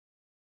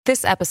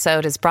This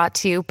episode is brought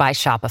to you by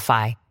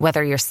Shopify.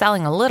 Whether you're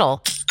selling a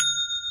little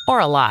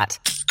or a lot,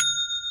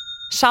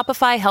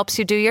 Shopify helps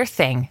you do your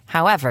thing,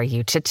 however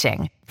you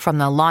cha-ching. From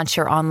the launch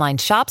your online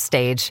shop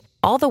stage,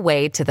 all the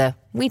way to the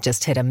we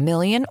just hit 1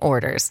 million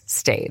orders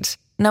stage.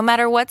 No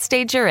matter what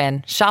stage you're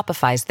in,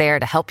 Shopify's there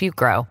to help you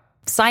grow.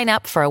 Sign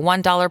up for a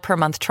 $1 per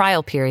month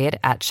trial period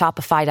at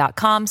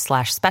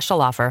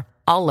shopify.com/special offer,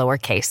 all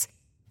lowercase.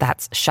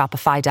 That's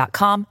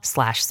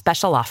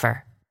shopify.com/special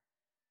offer.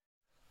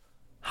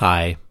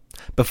 Hi.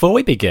 Before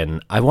we begin,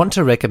 I want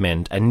to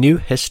recommend a new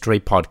history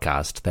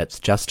podcast that's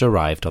just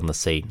arrived on the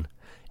scene.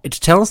 It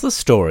tells the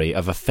story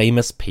of a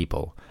famous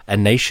people, a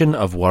nation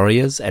of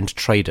warriors and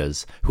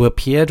traders who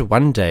appeared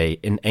one day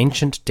in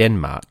ancient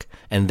Denmark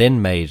and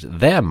then made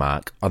their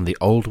mark on the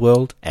old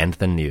world and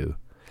the new.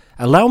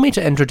 Allow me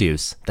to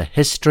introduce the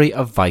History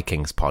of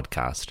Vikings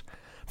podcast.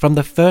 From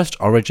the first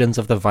origins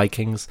of the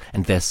Vikings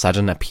and their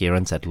sudden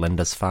appearance at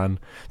Lindisfarne,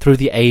 through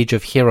the age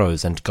of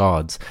heroes and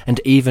gods,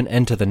 and even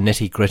into the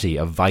nitty-gritty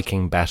of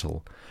Viking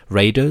battle,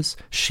 raiders,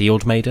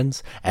 shield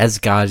maidens,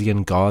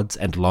 Asgardian gods,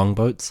 and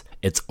longboats,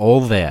 it's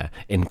all there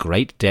in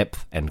great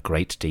depth and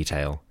great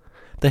detail.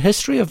 The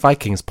History of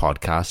Vikings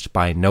podcast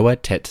by Noah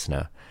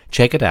Tetzner.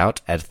 Check it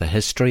out at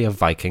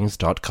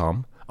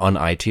thehistoryofvikings.com, on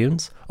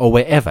iTunes, or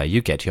wherever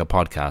you get your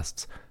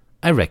podcasts.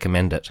 I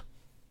recommend it.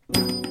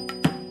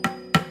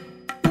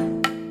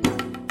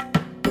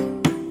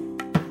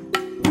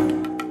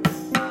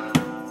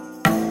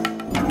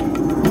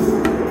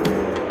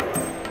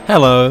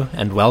 Hello,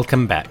 and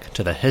welcome back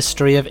to the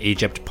History of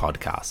Egypt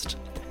podcast.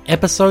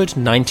 Episode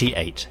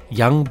 98,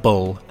 Young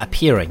Bull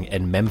Appearing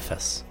in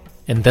Memphis.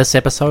 In this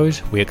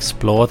episode, we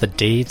explore the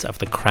deeds of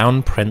the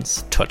Crown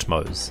Prince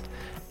Thutmose,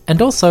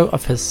 and also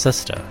of his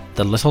sister,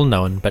 the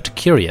little-known but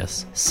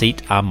curious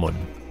Seet Amun.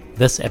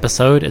 This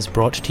episode is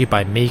brought to you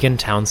by Megan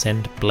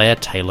Townsend, Blair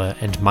Taylor,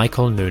 and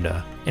Michael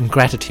Nooner, in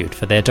gratitude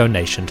for their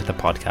donation to the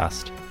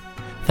podcast.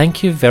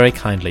 Thank you very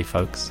kindly,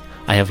 folks.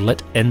 I have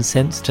lit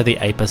incense to the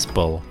Apis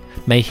Bull.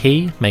 May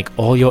he make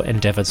all your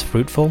endeavors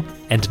fruitful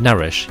and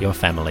nourish your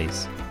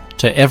families.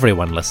 To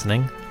everyone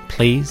listening,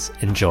 please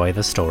enjoy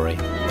the story.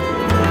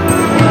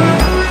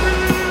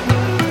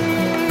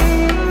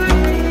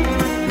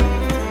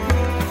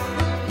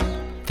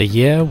 The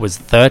year was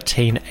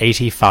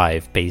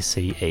 1385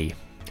 BCE.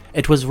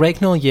 It was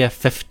regnal year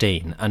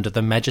 15 under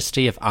the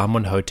majesty of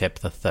Amenhotep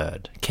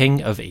III,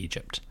 king of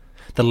Egypt.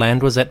 The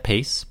land was at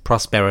peace,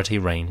 prosperity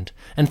reigned,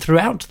 and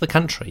throughout the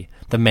country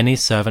the many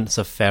servants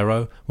of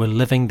Pharaoh were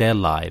living their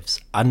lives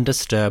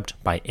undisturbed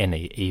by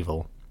any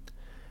evil.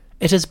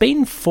 It has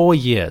been 4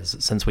 years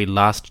since we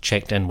last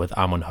checked in with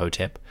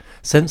Amenhotep.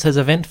 Since his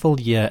eventful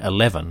year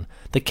 11,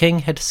 the king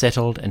had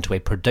settled into a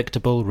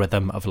predictable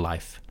rhythm of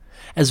life.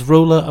 As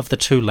ruler of the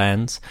two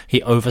lands,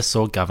 he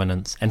oversaw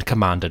governance and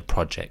commanded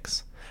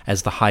projects.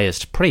 As the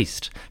highest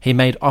priest, he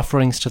made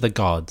offerings to the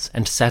gods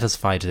and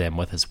satisfied them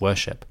with his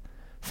worship.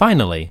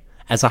 Finally,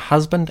 as a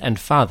husband and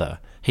father,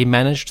 he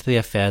managed the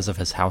affairs of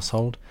his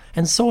household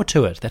and saw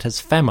to it that his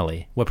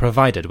family were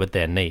provided with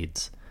their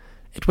needs.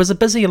 It was a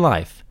busy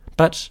life,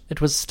 but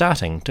it was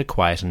starting to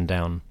quieten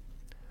down.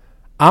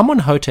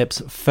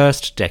 Amenhotep's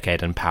first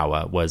decade in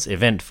power was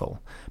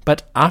eventful,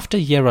 but after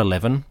year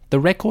 11, the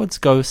records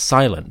go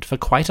silent for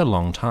quite a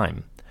long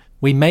time.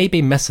 We may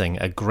be missing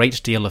a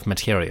great deal of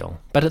material,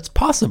 but it's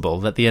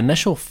possible that the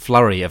initial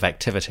flurry of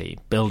activity,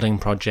 building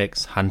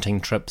projects, hunting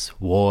trips,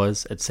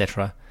 wars,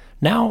 etc.,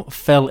 now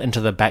fell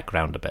into the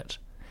background a bit.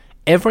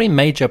 Every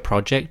major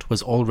project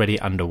was already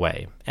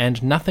underway,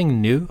 and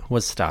nothing new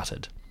was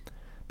started.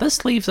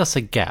 This leaves us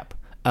a gap,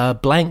 a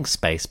blank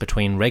space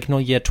between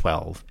regnal year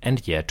 12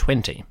 and year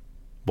 20.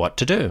 What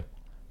to do?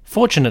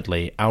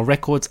 Fortunately, our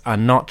records are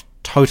not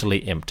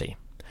totally empty.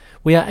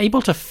 We are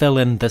able to fill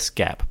in this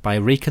gap by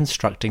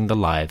reconstructing the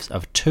lives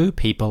of two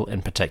people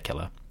in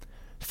particular.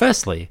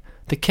 Firstly,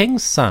 the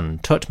king's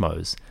son,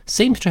 Thutmose,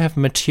 seems to have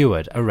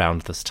matured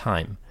around this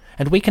time,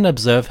 and we can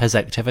observe his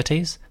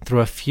activities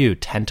through a few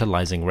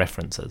tantalizing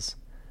references.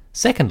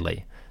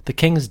 Secondly, the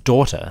king's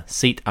daughter,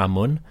 Seet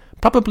Amun,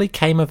 probably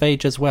came of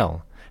age as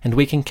well, and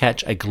we can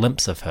catch a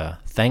glimpse of her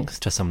thanks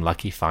to some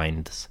lucky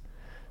finds.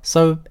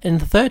 So, in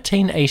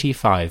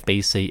 1385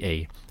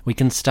 BCE, we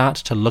can start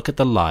to look at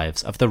the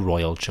lives of the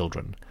royal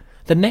children,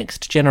 the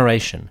next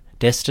generation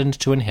destined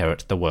to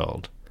inherit the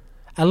world.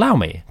 Allow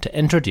me to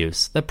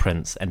introduce the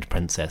prince and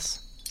princess.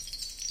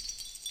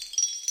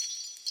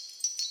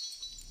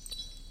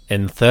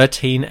 In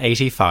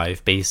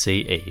 1385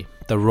 BCE,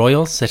 the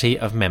royal city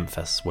of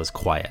Memphis was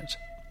quiet.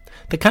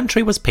 The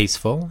country was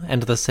peaceful,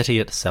 and the city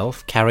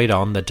itself carried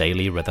on the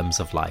daily rhythms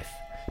of life.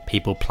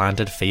 People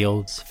planted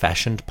fields,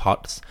 fashioned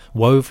pots,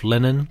 wove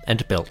linen,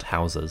 and built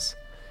houses.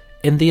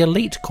 In the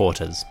elite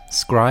quarters,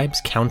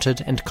 scribes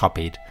counted and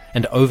copied,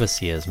 and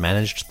overseers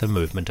managed the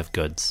movement of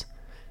goods.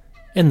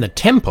 In the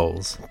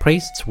temples,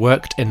 priests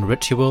worked in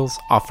rituals,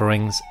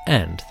 offerings,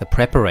 and the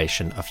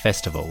preparation of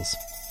festivals.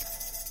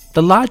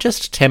 The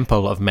largest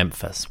temple of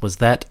Memphis was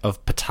that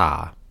of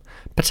Ptah.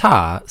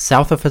 Ptah,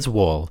 south of his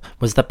wall,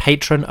 was the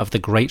patron of the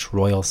great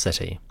royal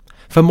city.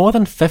 For more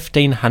than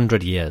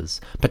 1,500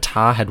 years,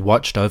 Ptah had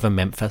watched over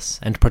Memphis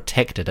and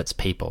protected its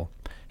people.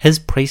 His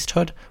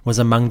priesthood was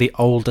among the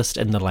oldest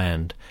in the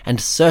land, and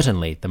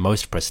certainly the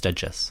most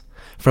prestigious.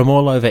 From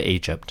all over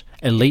Egypt,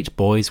 elite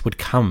boys would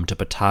come to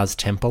Ptah's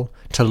temple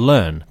to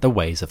learn the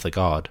ways of the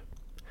god.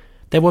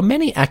 There were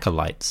many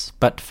acolytes,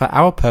 but for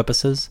our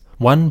purposes,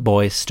 one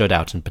boy stood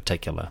out in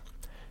particular.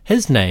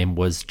 His name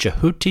was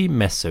Jehuti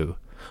Mesu,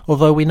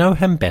 although we know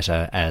him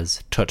better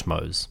as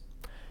Thutmose.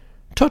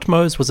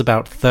 Thutmose was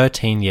about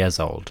 13 years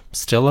old,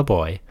 still a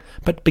boy,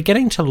 but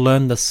beginning to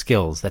learn the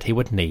skills that he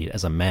would need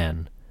as a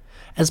man.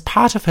 As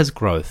part of his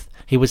growth,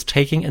 he was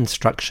taking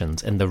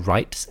instructions in the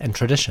rites and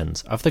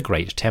traditions of the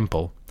great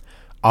temple.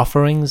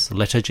 Offerings,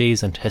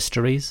 liturgies, and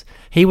histories,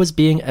 he was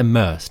being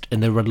immersed in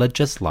the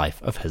religious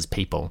life of his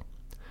people.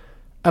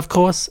 Of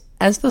course,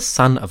 as the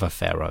son of a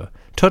pharaoh,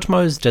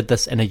 Thutmose did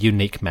this in a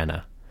unique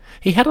manner.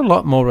 He had a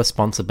lot more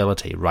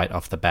responsibility right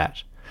off the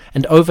bat,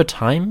 and over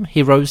time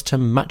he rose to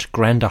much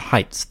grander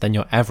heights than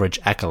your average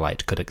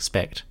acolyte could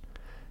expect.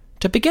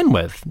 To begin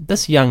with,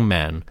 this young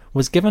man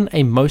was given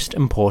a most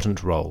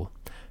important role.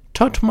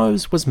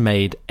 Thutmose was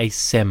made a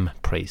Sem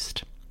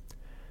priest.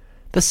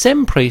 The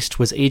Sem priest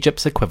was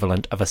Egypt's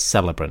equivalent of a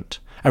celebrant,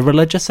 a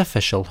religious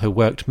official who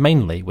worked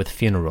mainly with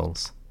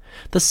funerals.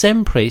 The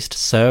Sem priest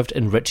served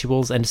in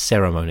rituals and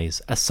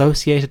ceremonies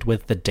associated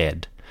with the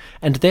dead,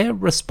 and their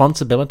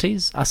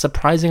responsibilities are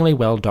surprisingly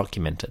well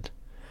documented.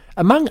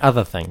 Among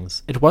other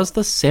things, it was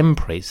the Sem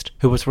priest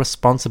who was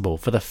responsible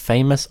for the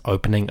famous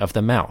opening of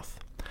the mouth.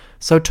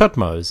 So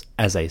Thutmose,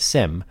 as a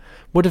Sem,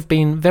 would have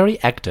been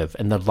very active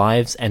in the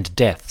lives and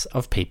deaths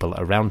of people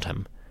around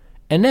him.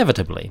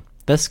 Inevitably,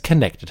 this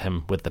connected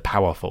him with the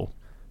powerful.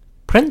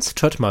 Prince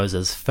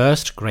Thutmose's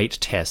first great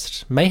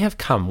test may have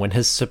come when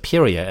his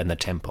superior in the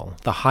temple,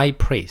 the high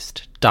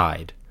priest,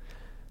 died.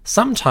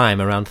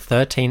 Sometime around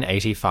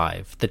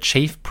 1385, the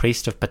chief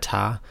priest of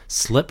Ptah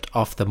slipped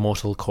off the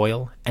mortal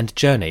coil and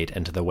journeyed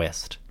into the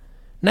west.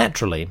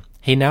 Naturally,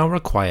 he now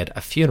required a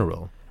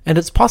funeral, and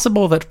it's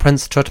possible that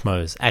Prince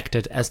Thutmose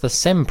acted as the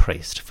Sem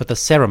priest for the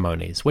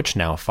ceremonies which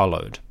now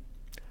followed.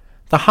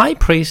 The high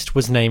priest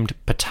was named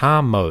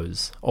Ptah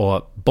Mose,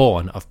 or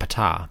born of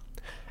Ptah.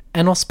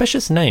 An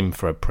auspicious name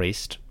for a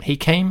priest, he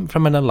came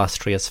from an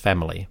illustrious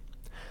family.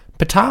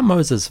 Ptah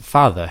Mose's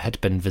father had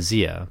been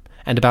vizier,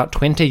 and about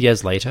 20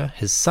 years later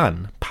his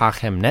son,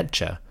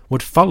 Pachemnetcher,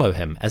 would follow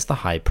him as the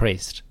high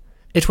priest.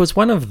 It was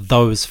one of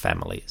those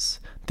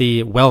families,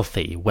 the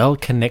wealthy,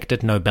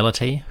 well-connected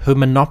nobility who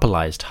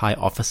monopolized high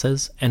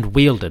offices and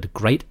wielded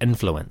great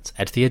influence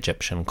at the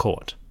Egyptian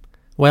court.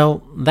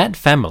 Well, that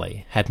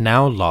family had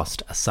now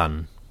lost a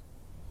son.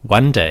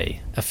 One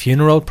day, a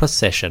funeral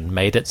procession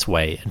made its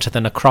way into the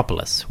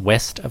necropolis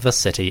west of the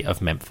city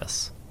of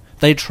Memphis.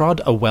 They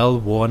trod a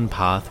well-worn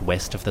path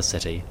west of the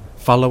city,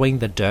 following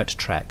the dirt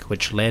track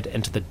which led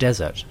into the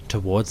desert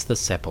towards the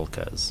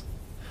sepulchres.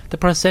 The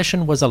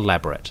procession was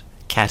elaborate,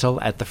 cattle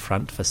at the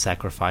front for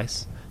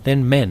sacrifice,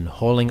 then men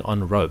hauling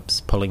on ropes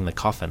pulling the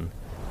coffin,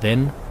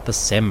 then the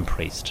Sem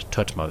priest,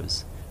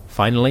 Thutmose.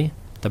 Finally,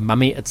 the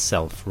mummy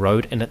itself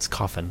rode in its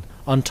coffin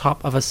on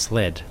top of a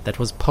sled that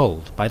was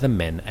pulled by the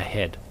men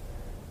ahead.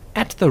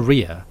 At the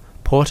rear,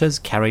 porters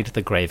carried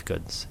the grave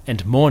goods,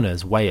 and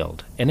mourners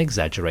wailed in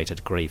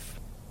exaggerated grief.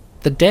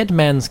 The dead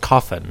man's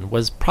coffin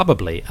was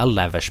probably a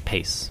lavish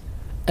piece.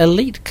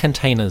 Elite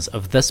containers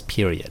of this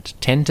period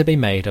tend to be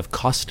made of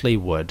costly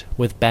wood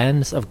with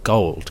bands of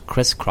gold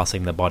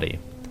crisscrossing the body.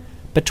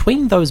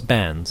 Between those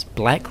bands,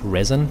 black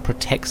resin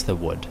protects the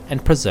wood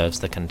and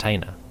preserves the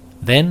container.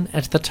 Then,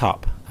 at the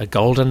top, a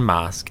golden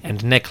mask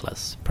and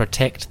necklace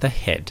protect the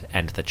head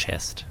and the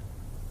chest.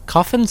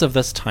 Coffins of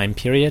this time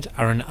period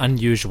are an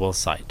unusual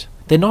sight.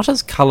 They're not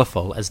as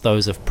colourful as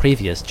those of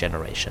previous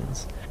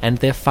generations, and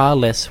they're far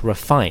less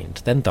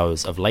refined than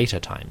those of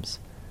later times.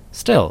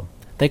 Still,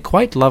 they're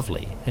quite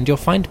lovely, and you'll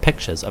find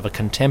pictures of a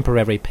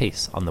contemporary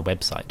piece on the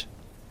website.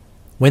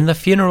 When the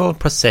funeral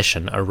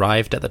procession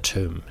arrived at the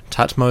tomb,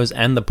 Thutmose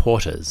and the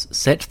porters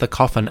set the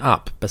coffin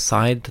up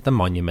beside the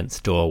monument's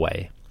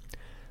doorway.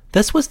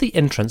 This was the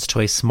entrance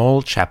to a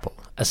small chapel,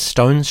 a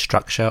stone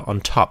structure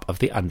on top of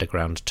the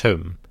underground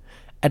tomb.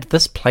 At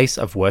this place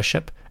of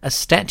worship, a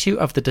statue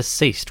of the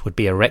deceased would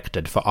be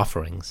erected for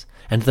offerings,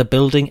 and the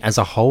building as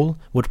a whole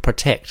would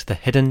protect the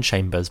hidden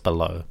chambers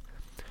below.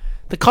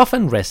 The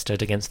coffin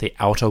rested against the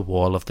outer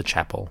wall of the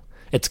chapel.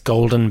 Its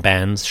golden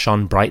bands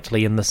shone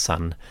brightly in the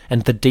sun,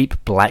 and the deep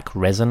black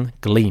resin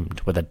gleamed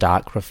with a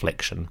dark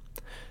reflection.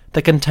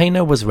 The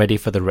container was ready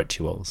for the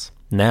rituals.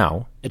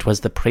 Now it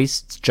was the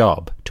priest's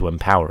job to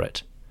empower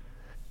it.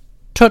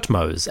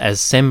 Thutmose,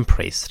 as Sem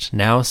priest,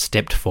 now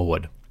stepped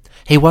forward.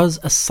 He was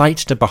a sight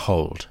to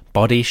behold,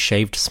 body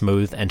shaved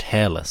smooth and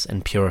hairless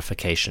in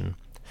purification.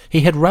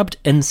 He had rubbed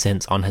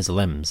incense on his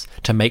limbs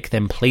to make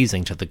them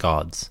pleasing to the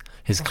gods.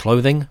 His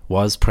clothing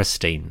was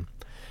pristine.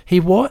 He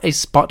wore a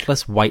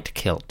spotless white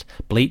kilt,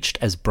 bleached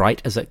as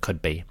bright as it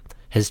could be.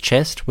 His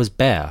chest was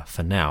bare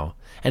for now,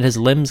 and his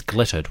limbs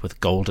glittered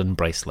with golden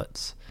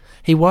bracelets.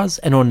 He was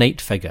an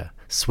ornate figure,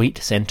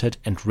 sweet-scented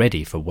and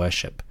ready for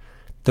worship.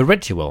 The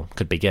ritual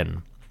could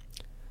begin.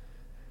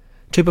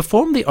 To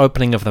perform the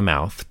opening of the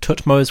mouth,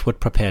 Thutmose would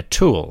prepare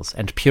tools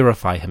and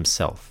purify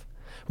himself.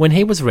 When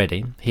he was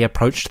ready, he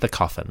approached the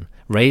coffin,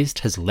 raised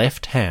his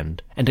left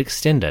hand, and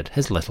extended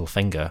his little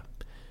finger.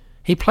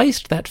 He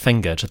placed that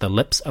finger to the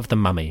lips of the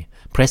mummy,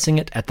 pressing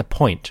it at the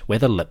point where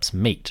the lips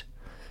meet.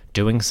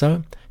 Doing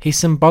so, he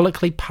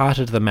symbolically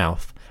parted the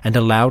mouth and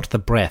allowed the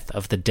breath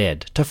of the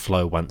dead to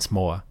flow once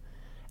more.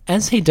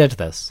 As he did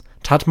this,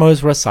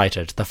 Thutmose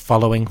recited the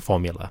following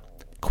formula,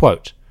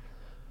 quote,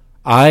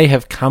 "I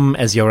have come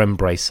as your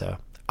embracer.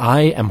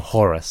 I am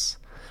Horus.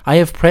 I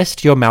have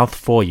pressed your mouth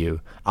for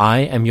you. I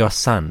am your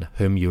son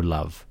whom you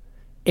love."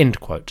 End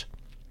quote.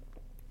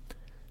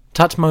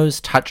 Thutmose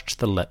touched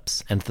the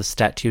lips, and the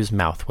statue's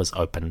mouth was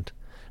opened.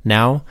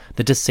 Now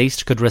the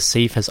deceased could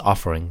receive his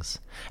offerings,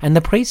 and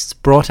the priests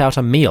brought out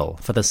a meal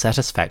for the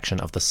satisfaction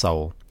of the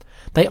soul.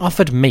 They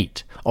offered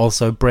meat,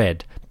 also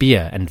bread,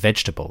 beer, and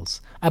vegetables,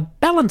 a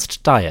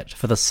balanced diet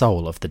for the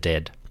soul of the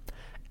dead.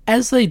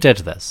 As they did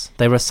this,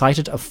 they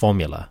recited a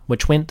formula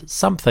which went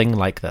something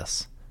like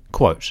this,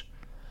 quote,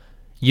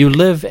 "You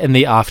live in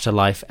the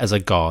afterlife as a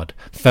god,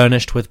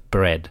 furnished with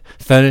bread,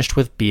 furnished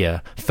with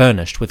beer,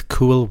 furnished with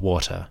cool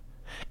water.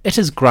 It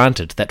is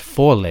granted that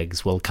 4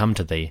 legs will come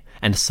to thee,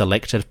 and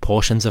selected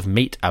portions of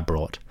meat are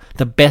brought.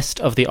 The best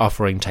of the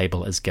offering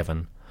table is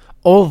given.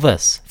 All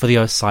this for the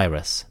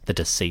Osiris, the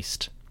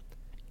deceased."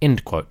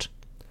 End quote.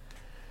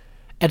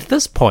 At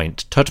this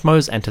point,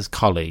 Thutmose and his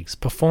colleagues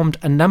performed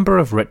a number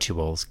of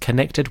rituals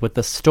connected with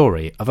the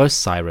story of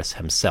Osiris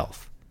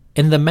himself.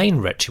 In the main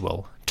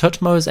ritual,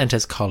 Thutmose and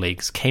his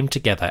colleagues came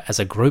together as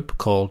a group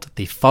called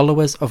the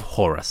Followers of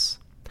Horus.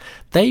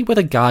 They were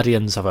the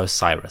guardians of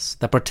Osiris,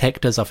 the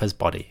protectors of his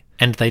body,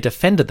 and they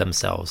defended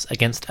themselves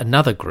against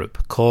another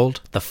group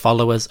called the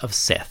Followers of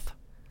Seth.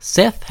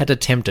 Seth had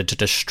attempted to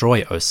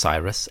destroy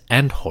Osiris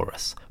and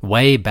Horus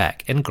way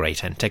back in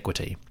great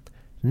antiquity.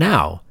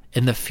 Now,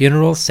 in the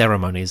funeral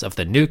ceremonies of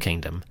the New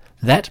Kingdom,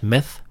 that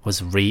myth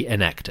was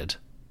reenacted.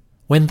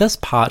 When this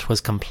part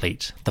was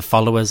complete, the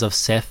followers of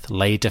Seth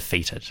lay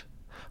defeated.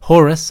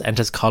 Horus and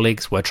his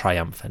colleagues were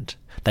triumphant.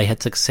 They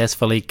had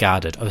successfully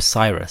guarded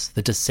Osiris,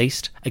 the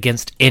deceased,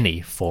 against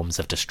any forms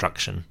of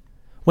destruction.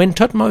 When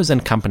Thutmose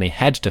and company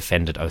had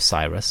defended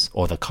Osiris,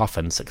 or the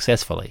coffin,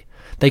 successfully,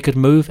 they could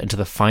move into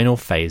the final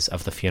phase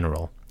of the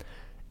funeral.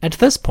 At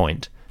this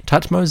point,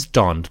 Thutmose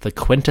donned the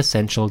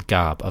quintessential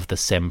garb of the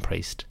Sem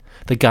priest,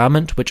 the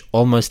garment which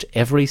almost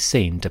every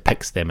scene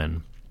depicts them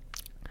in.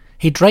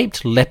 He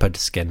draped leopard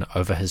skin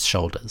over his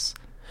shoulders.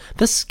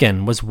 This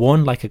skin was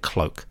worn like a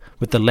cloak,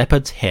 with the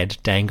leopard's head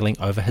dangling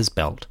over his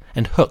belt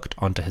and hooked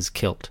onto his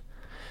kilt.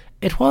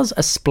 It was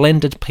a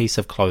splendid piece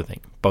of clothing,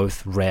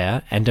 both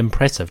rare and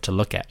impressive to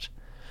look at.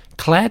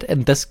 Clad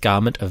in this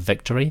garment of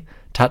victory,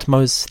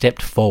 Thutmose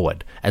stepped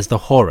forward as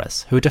the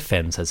Horus who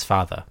defends his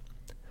father.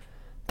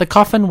 The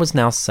coffin was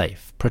now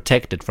safe,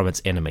 protected from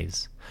its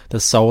enemies.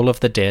 The soul of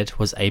the dead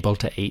was able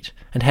to eat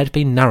and had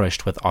been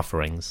nourished with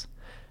offerings.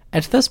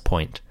 At this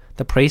point,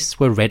 the priests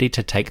were ready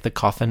to take the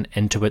coffin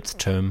into its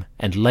tomb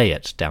and lay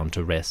it down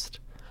to rest.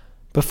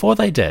 Before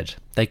they did,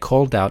 they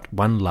called out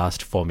one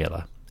last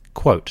formula,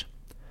 quote,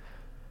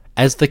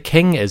 "As the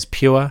king is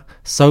pure,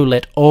 so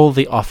let all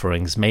the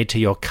offerings made to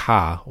your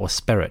ka or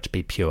spirit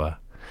be pure.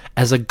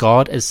 As a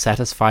god is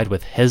satisfied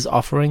with his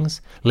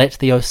offerings, let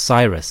the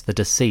Osiris, the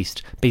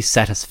deceased, be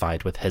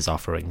satisfied with his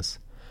offerings.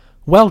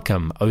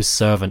 Welcome, O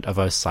servant of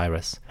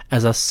Osiris,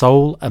 as a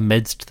soul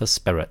amidst the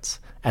spirits,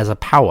 as a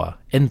power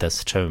in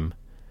this tomb."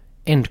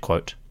 End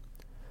quote.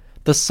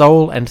 The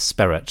soul and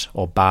spirit,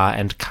 or Ba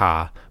and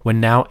Ka, were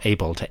now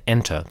able to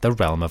enter the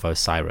realm of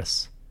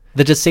Osiris.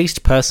 The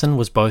deceased person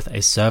was both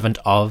a servant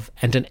of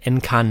and an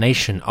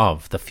incarnation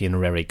of the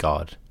funerary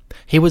god.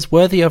 He was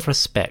worthy of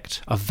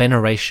respect, of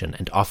veneration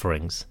and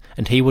offerings,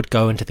 and he would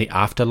go into the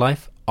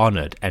afterlife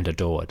honored and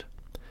adored.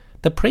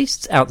 The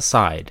priests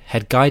outside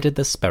had guided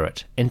the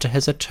spirit into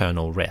his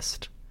eternal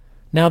rest.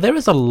 Now there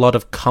is a lot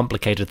of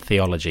complicated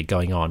theology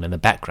going on in the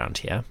background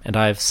here, and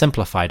I have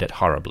simplified it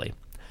horribly.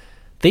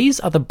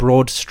 These are the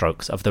broad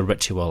strokes of the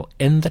ritual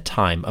in the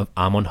time of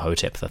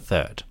Amenhotep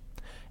III.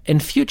 In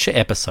future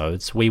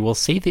episodes, we will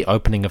see the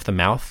opening of the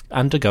mouth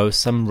undergo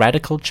some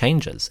radical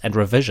changes and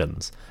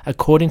revisions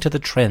according to the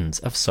trends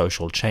of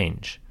social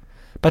change.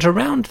 But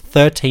around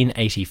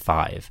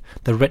 1385,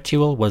 the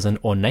ritual was an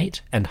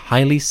ornate and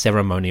highly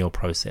ceremonial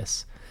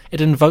process.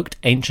 It invoked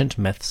ancient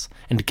myths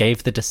and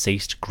gave the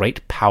deceased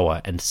great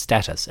power and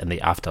status in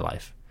the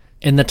afterlife.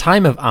 In the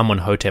time of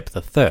Amenhotep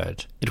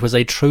III, it was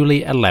a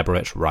truly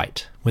elaborate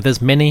rite, with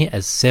as many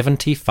as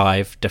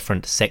 75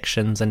 different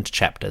sections and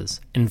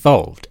chapters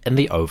involved in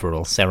the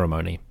overall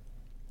ceremony.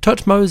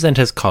 Thutmose and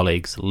his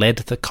colleagues led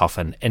the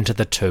coffin into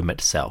the tomb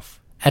itself.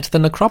 At the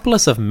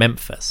necropolis of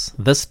Memphis,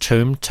 this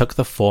tomb took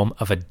the form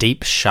of a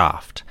deep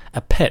shaft,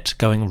 a pit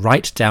going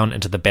right down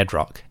into the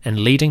bedrock and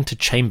leading to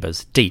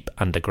chambers deep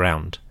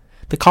underground.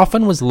 The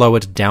coffin was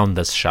lowered down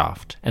this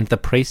shaft, and the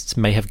priests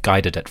may have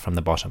guided it from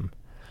the bottom.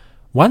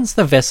 Once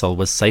the vessel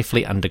was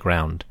safely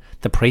underground,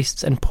 the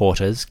priests and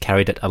porters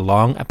carried it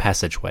along a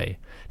passageway,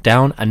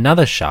 down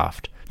another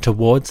shaft,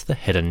 towards the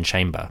hidden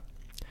chamber.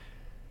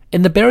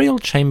 In the burial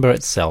chamber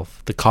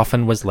itself, the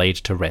coffin was laid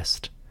to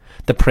rest.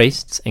 The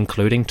priests,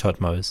 including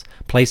Thutmose,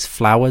 placed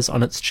flowers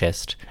on its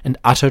chest and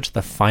uttered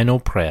the final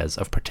prayers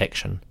of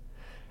protection.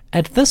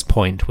 At this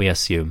point, we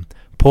assume,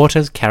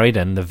 porters carried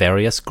in the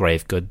various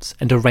grave goods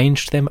and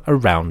arranged them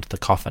around the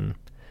coffin.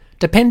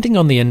 Depending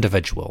on the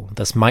individual,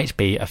 this might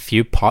be a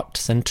few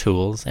pots and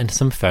tools and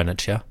some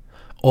furniture,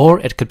 or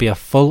it could be a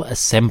full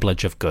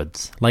assemblage of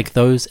goods, like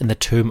those in the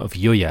tomb of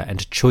Yuya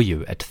and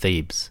Chuyu at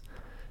Thebes.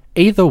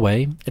 Either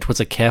way, it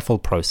was a careful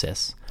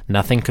process.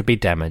 Nothing could be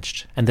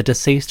damaged, and the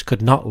deceased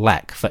could not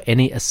lack for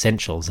any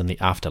essentials in the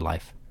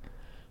afterlife.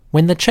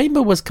 When the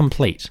chamber was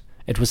complete,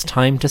 it was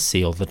time to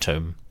seal the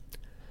tomb.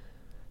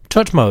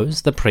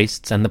 Thutmose, the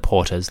priests, and the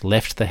porters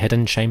left the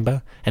hidden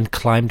chamber and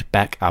climbed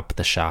back up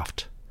the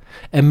shaft.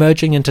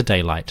 Emerging into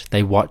daylight,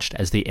 they watched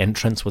as the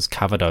entrance was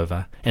covered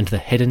over and the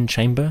hidden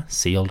chamber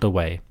sealed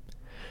away.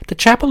 The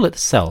chapel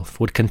itself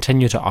would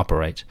continue to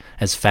operate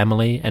as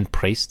family and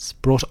priests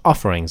brought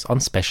offerings on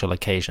special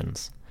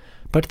occasions.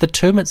 But the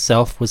tomb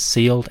itself was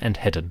sealed and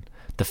hidden.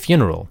 The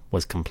funeral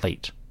was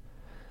complete.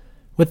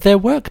 With their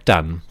work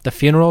done, the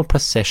funeral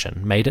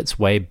procession made its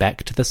way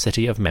back to the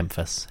city of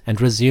Memphis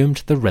and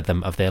resumed the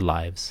rhythm of their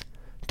lives.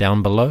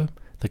 Down below,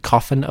 the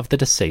coffin of the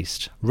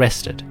deceased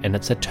rested in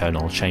its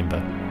eternal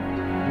chamber.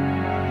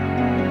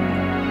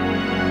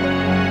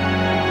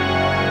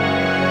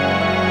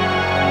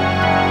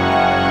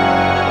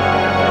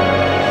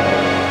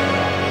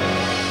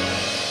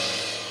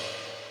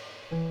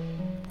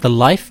 The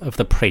life of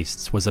the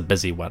priests was a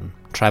busy one,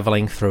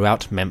 travelling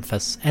throughout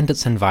Memphis and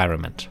its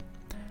environment.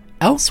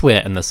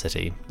 Elsewhere in the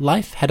city,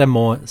 life had a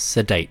more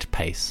sedate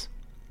pace.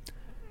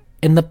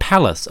 In the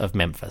palace of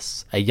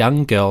Memphis, a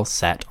young girl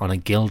sat on a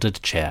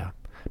gilded chair.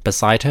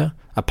 Beside her,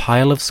 a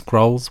pile of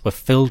scrolls were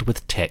filled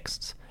with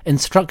texts,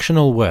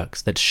 instructional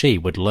works that she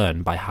would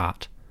learn by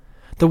heart.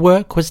 The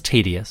work was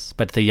tedious,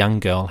 but the young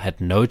girl had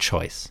no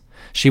choice.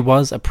 She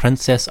was a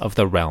princess of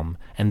the realm,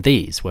 and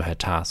these were her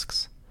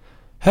tasks.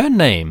 Her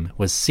name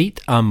was Sit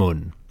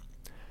Amun.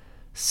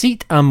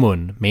 Sit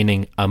Amun,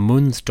 meaning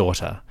Amun's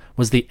daughter,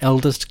 was the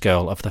eldest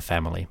girl of the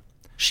family.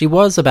 She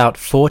was about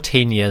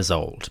 14 years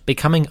old,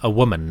 becoming a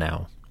woman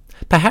now.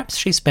 Perhaps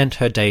she spent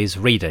her days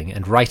reading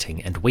and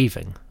writing and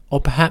weaving, or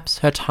perhaps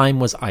her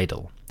time was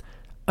idle.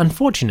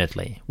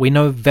 Unfortunately, we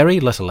know very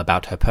little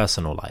about her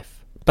personal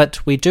life,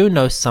 but we do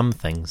know some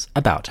things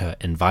about her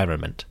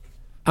environment.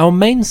 Our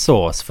main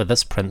source for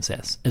this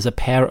princess is a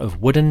pair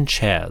of wooden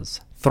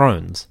chairs,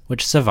 thrones,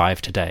 which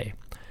survive today.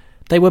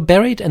 They were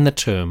buried in the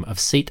tomb of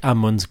Sit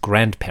Amun's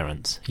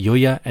grandparents,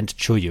 Yuya and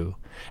Chuyu,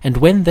 and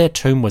when their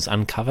tomb was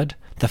uncovered,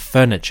 the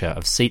furniture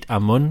of Sit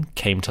Amun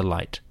came to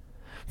light.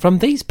 From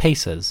these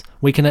pieces,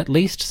 we can at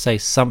least say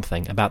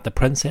something about the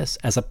princess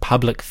as a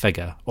public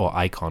figure or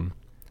icon.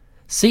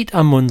 Sit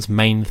Amun's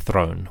main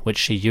throne, which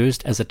she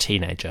used as a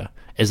teenager,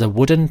 is a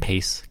wooden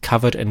piece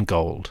covered in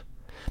gold.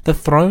 The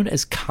throne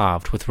is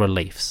carved with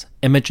reliefs,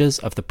 images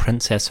of the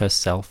princess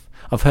herself,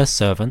 of her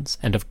servants,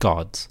 and of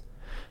gods.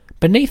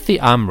 Beneath the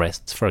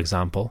armrests, for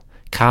example,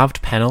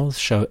 carved panels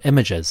show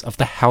images of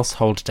the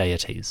household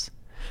deities.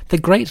 The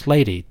great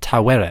lady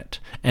Taweret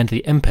and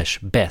the impish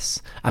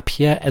Bes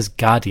appear as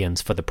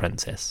guardians for the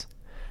princess.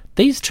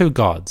 These two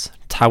gods,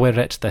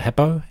 Taweret the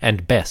hippo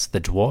and Bes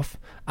the dwarf,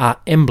 are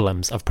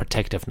emblems of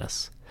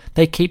protectiveness.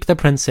 They keep the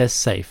princess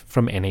safe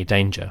from any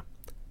danger.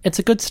 It's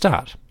a good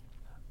start.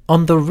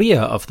 On the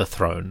rear of the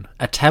throne,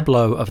 a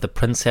tableau of the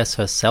princess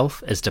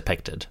herself is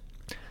depicted.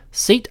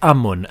 Sit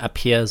Amun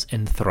appears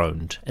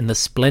enthroned in the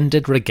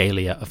splendid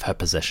regalia of her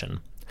position.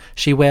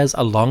 She wears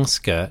a long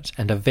skirt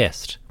and a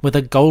vest with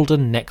a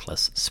golden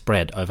necklace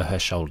spread over her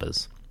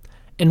shoulders.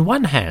 In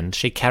one hand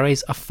she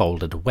carries a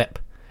folded whip.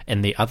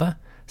 In the other,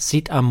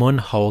 Sit Amun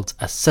holds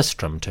a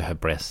sistrum to her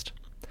breast.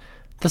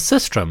 The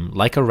sistrum,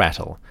 like a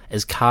rattle,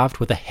 is carved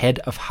with a head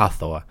of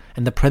Hathor,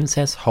 and the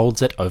princess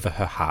holds it over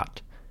her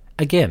heart.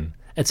 Again,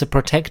 it's a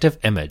protective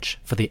image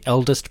for the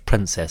eldest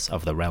princess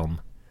of the realm.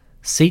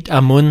 Sit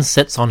Amun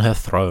sits on her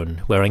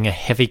throne, wearing a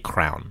heavy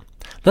crown.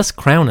 This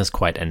crown is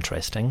quite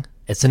interesting.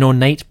 It's an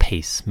ornate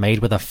piece made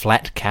with a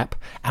flat cap,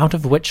 out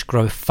of which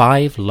grow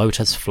 5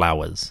 lotus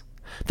flowers.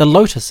 The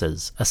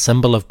lotuses, a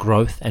symbol of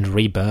growth and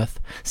rebirth,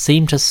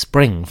 seem to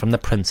spring from the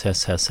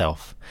princess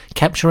herself,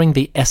 capturing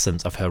the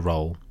essence of her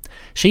role.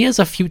 She is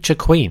a future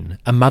queen,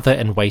 a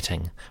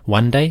mother-in-waiting.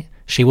 One day,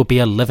 she will be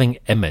a living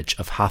image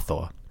of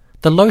Hathor.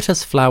 The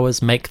lotus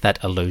flowers make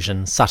that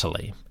illusion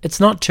subtly. It's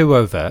not too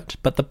overt,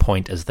 but the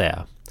point is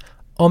there.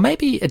 Or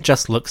maybe it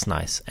just looks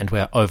nice and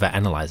we're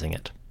overanalyzing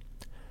it.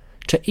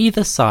 To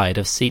either side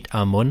of Sit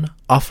Amun,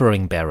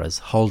 offering bearers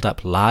hold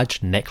up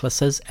large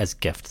necklaces as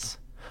gifts.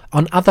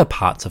 On other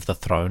parts of the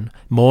throne,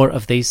 more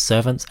of these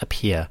servants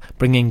appear,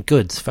 bringing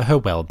goods for her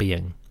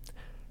well-being.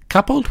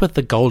 Coupled with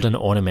the golden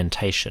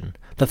ornamentation,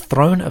 the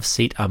throne of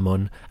Sit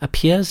Amun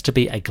appears to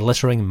be a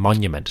glittering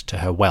monument to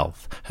her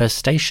wealth, her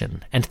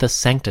station, and the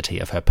sanctity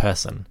of her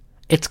person.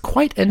 It's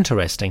quite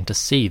interesting to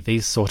see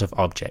these sort of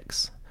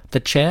objects. The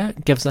chair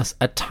gives us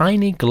a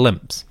tiny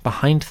glimpse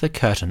behind the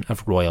curtain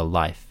of royal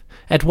life,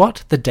 at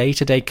what the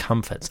day-to-day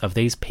comforts of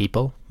these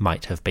people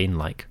might have been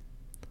like.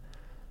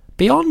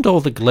 Beyond all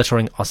the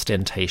glittering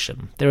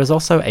ostentation, there is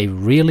also a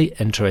really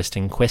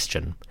interesting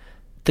question.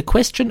 The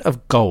question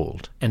of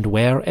gold and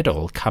where it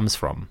all comes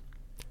from.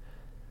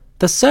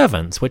 The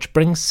servants which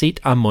bring Sit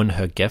Amun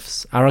her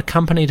gifts are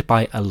accompanied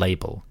by a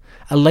label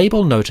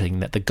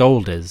noting that the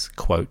gold is,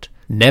 quote,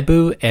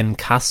 Nebu en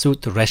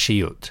Kasut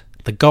Reshiut,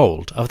 the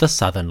gold of the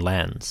southern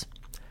lands.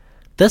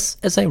 This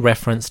is a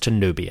reference to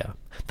Nubia,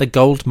 the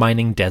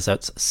gold-mining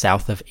deserts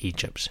south of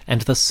Egypt,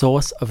 and the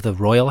source of the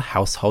royal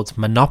household's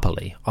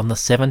monopoly on the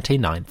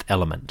 79th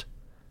element.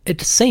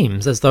 It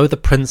seems as though the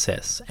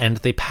princess, and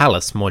the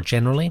palace more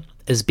generally,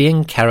 is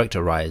being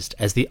characterized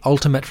as the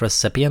ultimate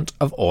recipient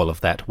of all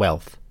of that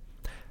wealth.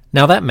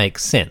 Now that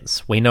makes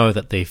sense. We know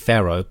that the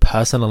pharaoh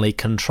personally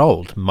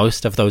controlled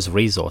most of those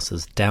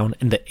resources down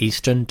in the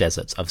eastern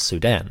deserts of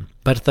Sudan.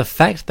 But the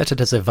fact that it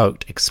is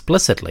evoked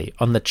explicitly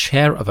on the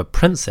chair of a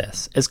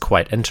princess is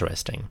quite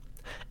interesting.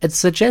 It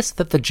suggests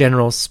that the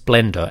general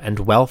splendor and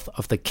wealth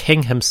of the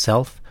king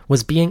himself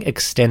was being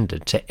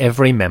extended to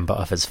every member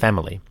of his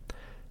family.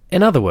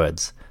 In other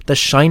words, the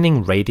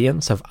shining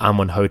radiance of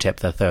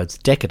Amenhotep III's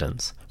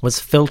decadence was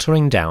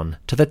filtering down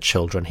to the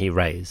children he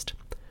raised.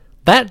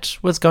 That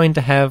was going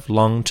to have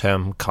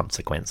long-term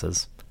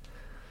consequences.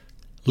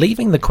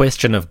 Leaving the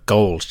question of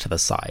gold to the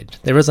side,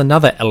 there is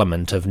another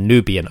element of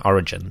Nubian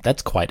origin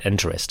that's quite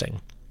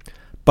interesting.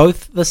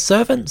 Both the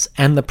servants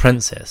and the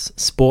princess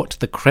sport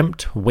the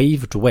crimped,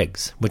 weaved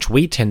wigs, which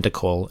we tend to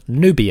call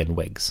Nubian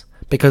wigs,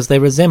 because they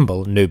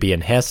resemble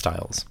Nubian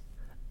hairstyles.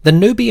 The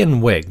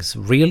Nubian wigs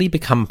really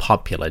become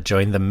popular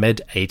during the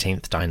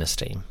mid-18th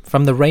dynasty,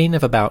 from the reign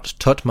of about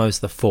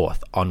Thutmose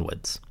IV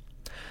onwards.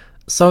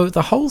 So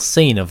the whole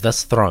scene of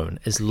this throne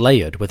is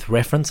layered with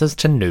references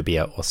to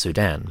Nubia or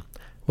Sudan,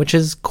 which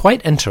is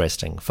quite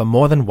interesting for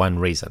more than one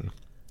reason.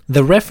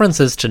 The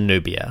references to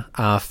Nubia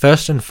are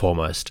first and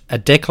foremost a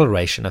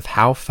declaration of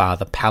how far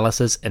the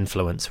palace's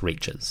influence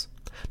reaches.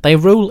 They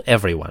rule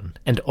everyone,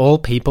 and all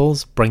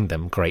peoples bring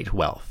them great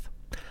wealth.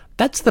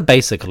 That's the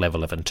basic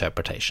level of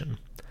interpretation.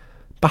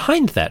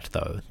 Behind that,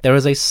 though, there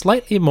is a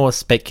slightly more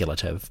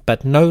speculative,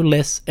 but no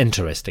less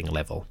interesting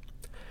level.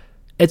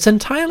 It's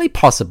entirely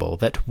possible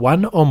that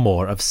one or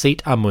more of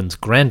Sit Amun's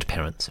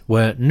grandparents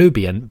were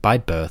Nubian by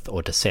birth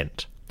or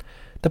descent.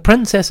 The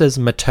princess's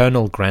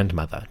maternal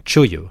grandmother,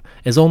 Chuyu,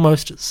 is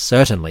almost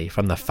certainly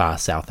from the far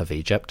south of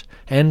Egypt,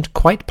 and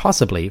quite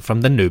possibly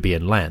from the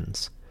Nubian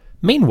lands.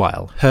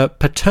 Meanwhile, her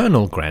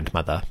paternal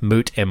grandmother,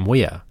 Mut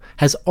Emwia,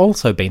 has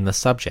also been the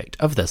subject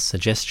of this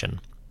suggestion.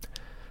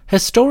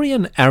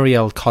 Historian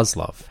Ariel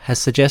Kozlov has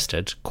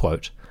suggested,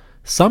 quote,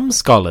 some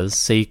scholars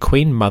see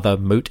Queen Mother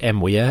Mut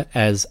Emwia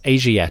as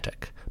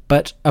Asiatic,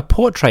 but a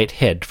portrait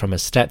head from a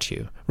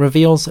statue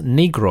reveals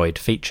Negroid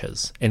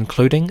features,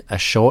 including a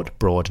short,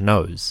 broad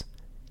nose.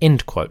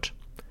 End quote.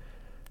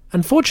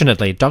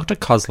 Unfortunately, Dr.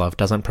 Kozlov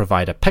doesn't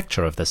provide a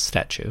picture of this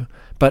statue,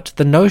 but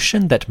the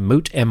notion that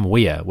Mut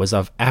Emwia was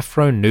of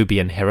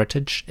Afro-Nubian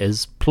heritage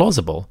is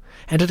plausible,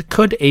 and it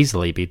could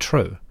easily be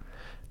true.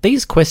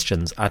 These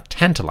questions are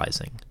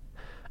tantalizing.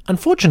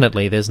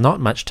 Unfortunately, there's not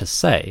much to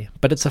say,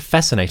 but it's a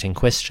fascinating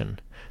question.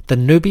 The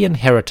Nubian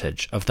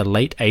heritage of the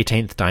late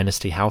 18th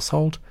dynasty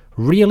household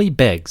really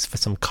begs for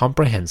some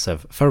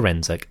comprehensive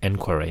forensic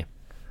inquiry.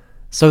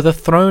 So the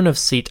throne of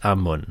Sit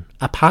Amun,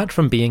 apart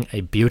from being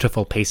a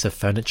beautiful piece of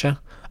furniture,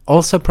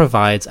 also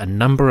provides a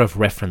number of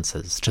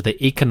references to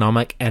the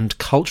economic and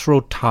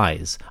cultural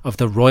ties of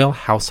the royal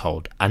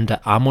household under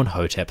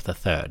Amenhotep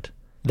III.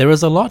 There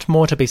is a lot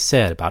more to be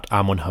said about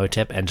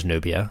Amenhotep and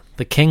Nubia.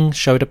 The king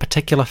showed a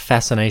particular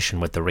fascination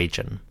with the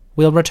region.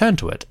 We'll return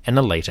to it in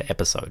a later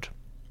episode.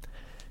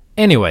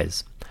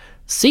 Anyways,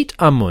 Sit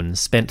Amun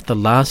spent the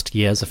last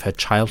years of her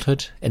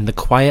childhood in the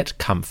quiet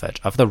comfort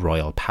of the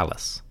royal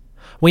palace.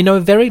 We know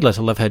very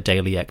little of her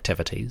daily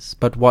activities,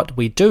 but what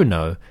we do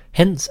know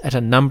hints at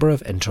a number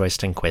of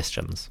interesting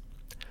questions.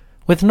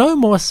 With no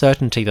more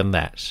certainty than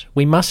that,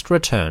 we must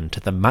return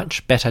to the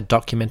much better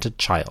documented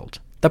child,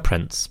 the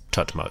Prince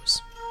Thutmose.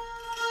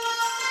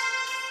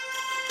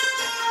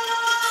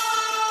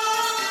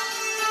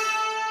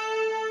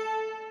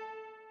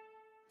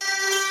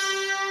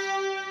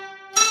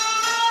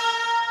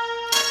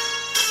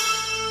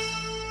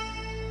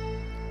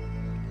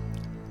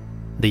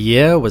 The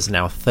year was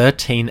now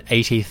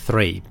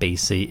 1383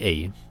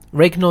 BCE,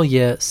 regnal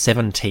year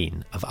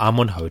 17 of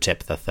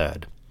Amenhotep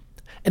III.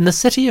 In the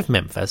city of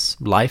Memphis,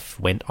 life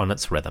went on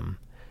its rhythm.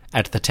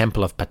 At the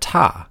Temple of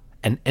Ptah,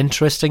 an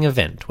interesting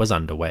event was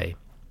underway.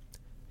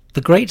 The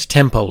great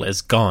temple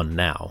is gone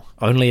now,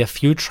 only a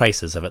few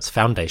traces of its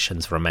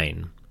foundations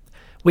remain.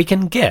 We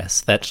can guess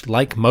that,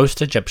 like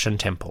most Egyptian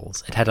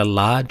temples, it had a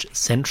large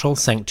central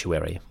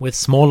sanctuary with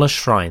smaller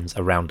shrines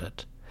around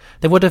it.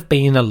 There would have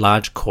been a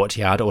large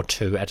courtyard or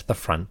two at the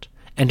front,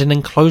 and an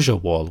enclosure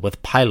wall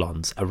with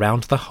pylons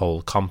around the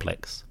whole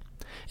complex.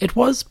 It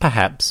was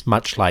perhaps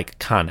much like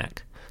Karnak,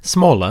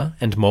 smaller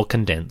and more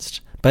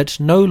condensed, but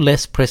no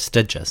less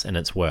prestigious in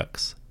its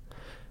works.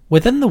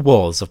 Within the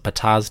walls of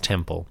Ptah's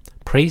temple,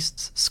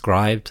 priests,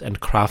 scribes, and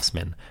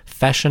craftsmen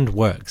fashioned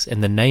works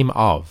in the name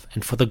of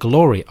and for the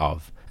glory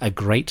of a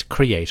great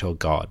creator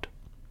God.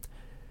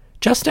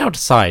 Just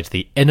outside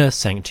the inner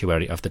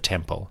sanctuary of the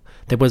temple,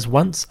 there was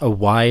once a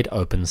wide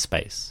open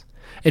space.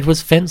 It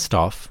was fenced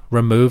off,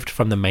 removed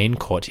from the main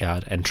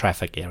courtyard and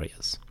traffic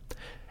areas.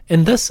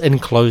 In this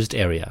enclosed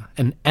area,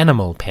 an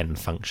animal pen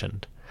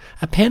functioned,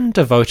 a pen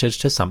devoted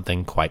to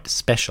something quite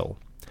special.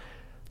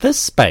 This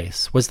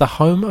space was the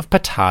home of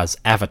Ptah's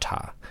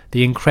avatar,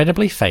 the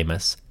incredibly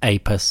famous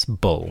Apis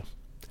bull.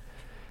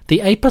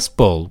 The Apis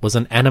bull was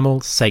an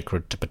animal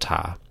sacred to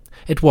Ptah.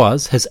 It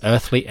was his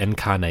earthly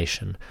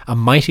incarnation, a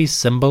mighty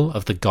symbol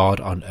of the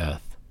god on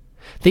earth.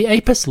 The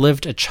Apis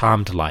lived a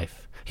charmed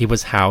life. He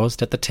was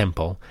housed at the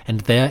temple,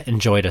 and there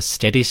enjoyed a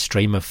steady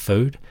stream of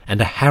food and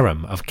a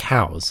harem of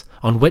cows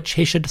on which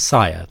he should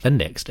sire the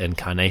next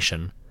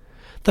incarnation.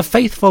 The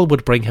faithful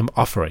would bring him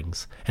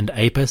offerings, and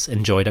Apis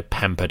enjoyed a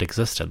pampered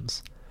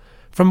existence.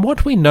 From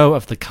what we know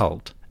of the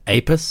cult,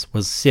 Apis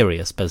was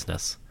serious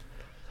business.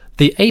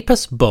 The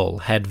Apis bull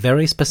had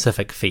very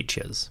specific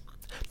features.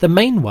 The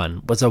main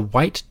one was a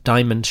white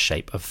diamond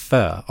shape of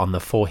fur on the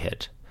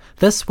forehead.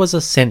 This was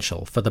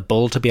essential for the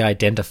bull to be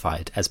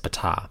identified as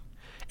Ptah.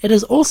 It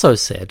is also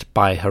said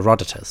by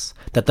Herodotus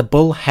that the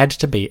bull had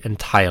to be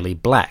entirely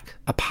black,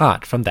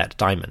 apart from that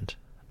diamond.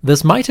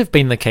 This might have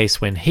been the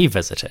case when he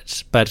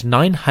visited, but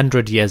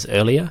 900 years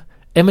earlier,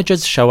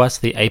 images show us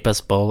the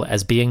Apis bull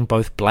as being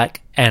both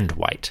black and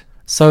white,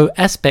 so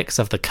aspects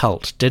of the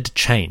cult did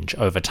change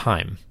over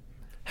time.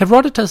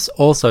 Herodotus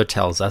also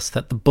tells us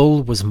that the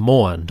bull was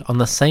mourned on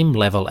the same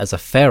level as a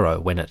pharaoh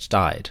when it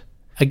died.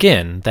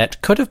 Again,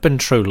 that could have been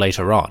true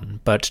later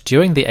on, but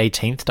during the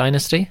 18th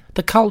dynasty,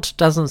 the cult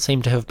doesn't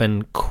seem to have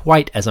been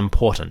quite as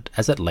important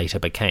as it later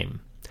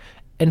became.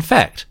 In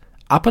fact,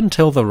 up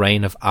until the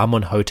reign of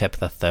Amenhotep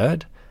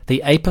III,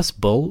 the Apis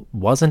bull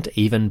wasn't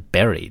even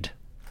buried.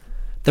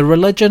 The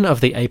religion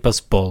of the Apis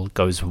bull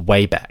goes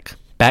way back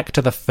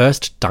to the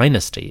first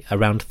dynasty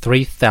around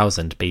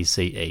 3000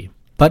 BCE.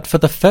 But for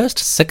the first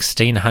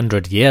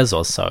 1600 years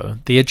or so,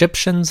 the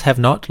Egyptians have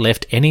not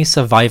left any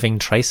surviving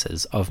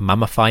traces of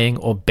mummifying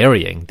or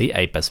burying the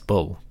Apis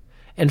bull.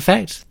 In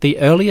fact, the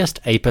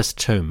earliest Apis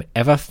tomb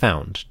ever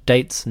found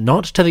dates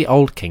not to the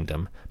Old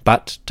Kingdom,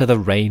 but to the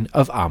reign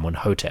of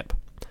Amenhotep.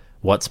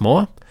 What's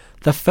more,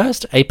 the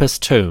first Apis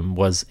tomb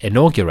was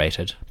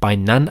inaugurated by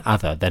none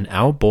other than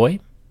our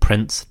boy,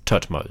 Prince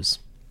Thutmose.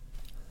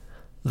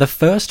 The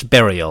first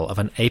burial of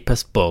an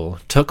Apis bull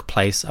took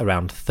place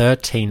around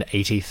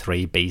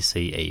 1383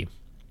 BCE.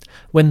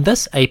 When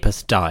this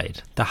Apis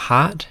died, the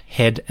heart,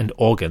 head, and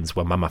organs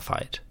were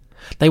mummified.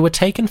 They were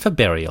taken for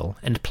burial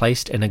and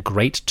placed in a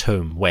great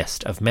tomb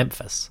west of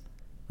Memphis.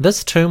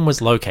 This tomb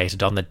was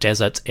located on the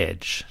desert's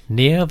edge,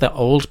 near the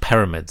old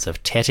pyramids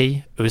of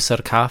Teti,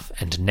 Userkaf,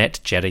 and Net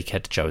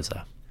Jeriket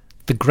Djoser.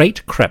 The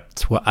great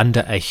crypts were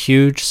under a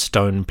huge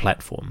stone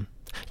platform.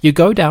 You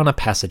go down a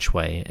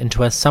passageway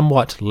into a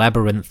somewhat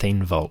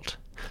labyrinthine vault.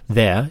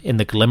 There, in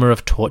the glimmer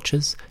of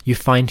torches, you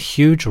find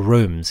huge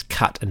rooms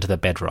cut into the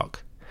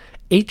bedrock.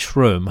 Each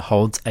room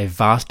holds a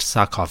vast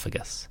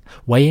sarcophagus,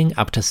 weighing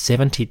up to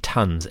 70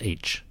 tons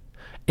each.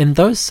 In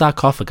those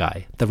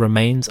sarcophagi, the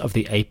remains of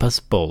the Apis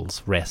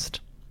bulls rest.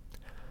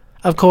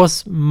 Of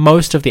course,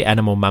 most of the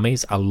animal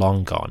mummies are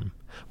long gone.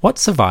 What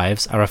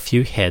survives are a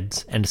few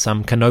heads and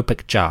some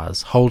canopic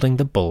jars holding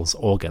the bull's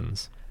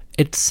organs.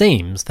 It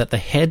seems that the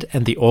head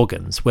and the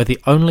organs were the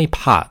only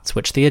parts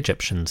which the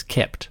Egyptians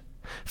kept,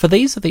 for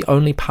these are the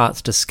only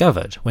parts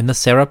discovered when the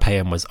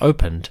Serapeum was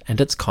opened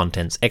and its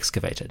contents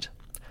excavated.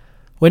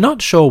 We're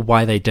not sure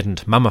why they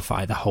didn't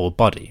mummify the whole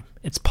body.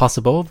 It's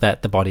possible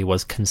that the body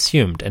was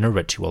consumed in a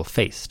ritual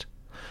feast.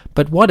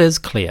 But what is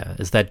clear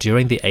is that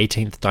during the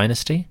 18th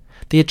dynasty,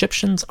 the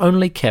Egyptians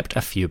only kept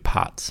a few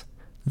parts.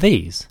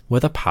 These were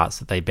the parts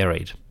that they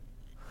buried.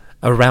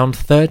 Around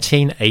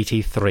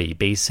 1383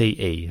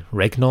 BCE,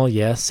 regnal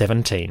year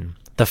 17,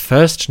 the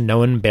first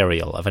known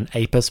burial of an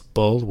Apis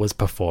bull was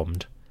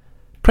performed.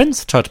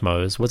 Prince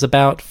Thutmose was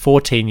about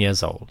 14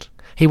 years old.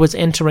 He was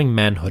entering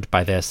manhood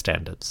by their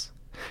standards.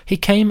 He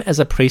came as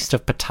a priest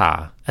of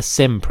Ptah, a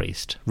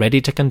sem-priest,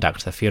 ready to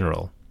conduct the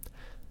funeral.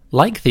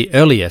 Like the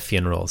earlier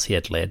funerals he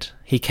had led,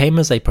 he came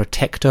as a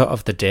protector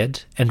of the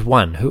dead and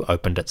one who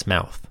opened its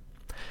mouth.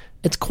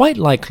 It's quite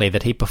likely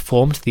that he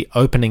performed the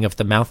opening of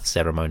the mouth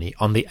ceremony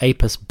on the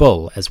Apis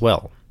bull as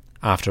well.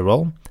 After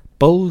all,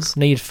 bulls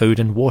need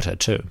food and water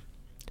too.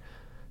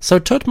 So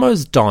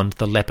Thutmose donned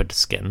the leopard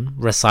skin,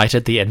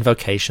 recited the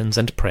invocations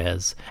and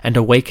prayers, and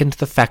awakened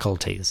the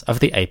faculties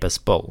of the Apis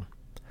bull.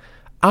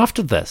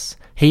 After this,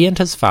 he and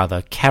his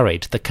father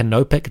carried the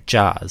canopic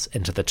jars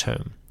into the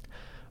tomb.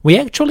 We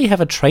actually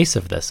have a trace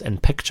of this in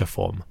picture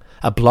form,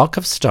 a block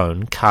of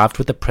stone carved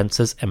with the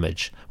prince's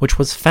image, which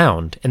was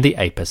found in the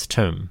Apis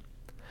tomb.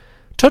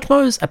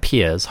 Thutmose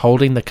appears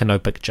holding the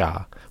canopic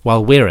jar,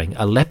 while wearing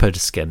a leopard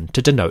skin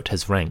to denote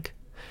his rank.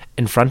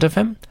 In front of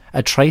him,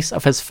 a trace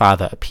of his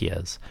father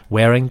appears,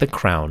 wearing the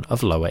crown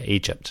of Lower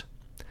Egypt.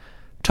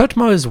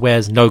 Thutmose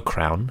wears no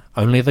crown,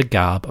 only the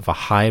garb of a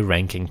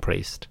high-ranking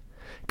priest.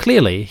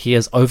 Clearly, he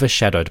is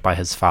overshadowed by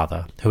his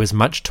father, who is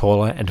much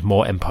taller and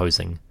more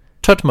imposing.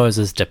 Thutmose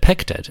is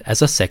depicted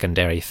as a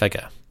secondary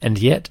figure, and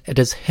yet it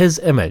is his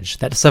image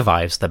that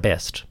survives the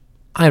best.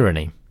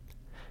 Irony.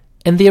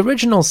 In the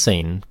original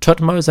scene,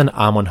 Thutmose and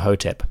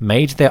Amenhotep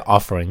made their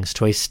offerings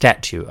to a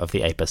statue of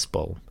the Apis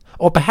bull,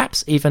 or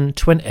perhaps even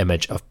to an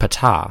image of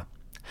Ptah.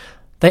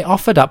 They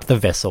offered up the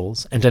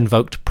vessels and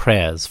invoked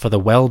prayers for the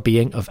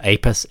well-being of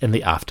Apis in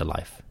the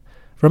afterlife.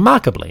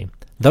 Remarkably,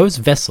 those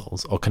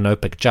vessels, or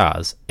canopic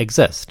jars,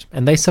 exist,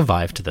 and they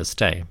survive to this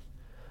day.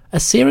 A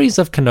series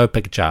of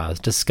canopic jars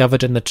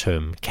discovered in the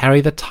tomb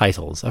carry the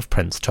titles of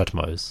Prince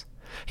Thutmose.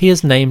 He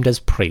is named as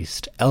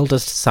priest,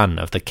 eldest son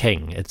of the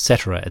king,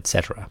 etc.,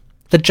 etc.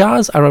 The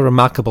jars are a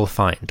remarkable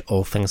find,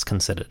 all things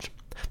considered.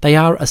 They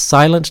are a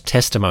silent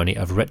testimony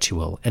of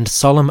ritual and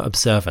solemn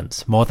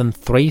observance more than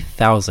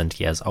 3,000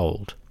 years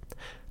old.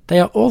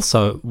 They are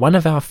also one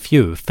of our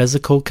few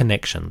physical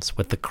connections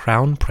with the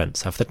crown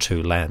prince of the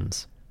two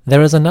lands.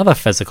 There is another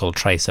physical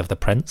trace of the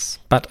prince,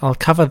 but I'll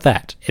cover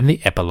that in the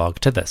epilogue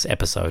to this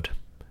episode.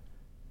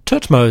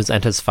 Thutmose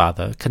and his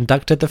father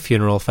conducted the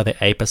funeral for the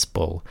Apis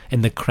bull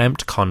in the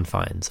cramped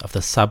confines of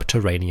the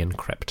subterranean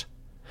crypt.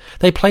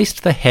 They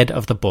placed the head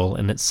of the bull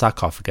in its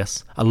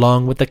sarcophagus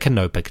along with the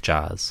canopic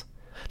jars.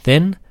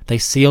 Then they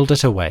sealed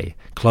it away,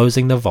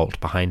 closing the vault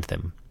behind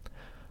them.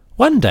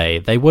 One day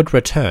they would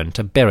return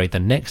to bury the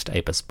next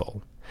Apis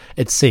bull.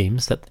 It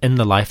seems that in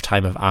the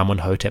lifetime of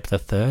Amenhotep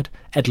III,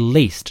 at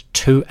least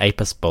 2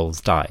 Apis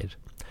bulls died.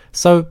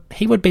 So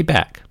he would be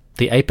back.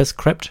 The Apis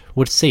crypt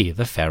would see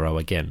the pharaoh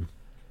again.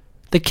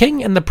 The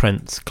king and the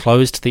prince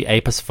closed the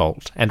Apis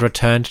vault and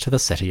returned to the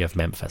city of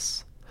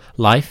Memphis.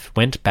 Life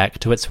went back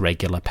to its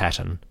regular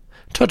pattern.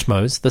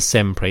 Thutmose, the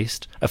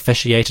sem-priest,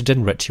 officiated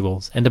in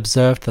rituals and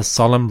observed the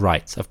solemn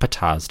rites of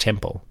Ptah's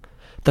temple.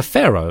 The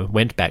pharaoh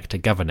went back to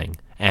governing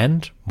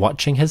and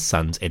watching his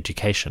son's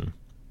education.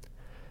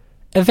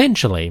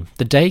 Eventually,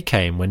 the day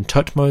came when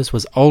Thutmose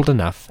was old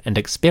enough and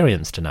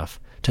experienced enough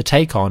to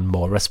take on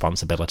more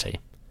responsibility.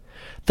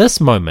 This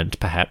moment,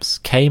 perhaps,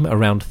 came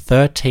around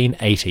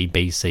 1380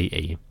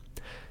 BCE.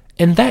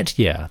 In that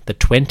year, the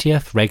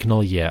 20th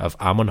regnal year of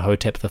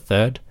Amenhotep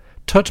III,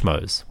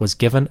 Thutmose was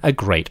given a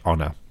great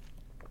honour.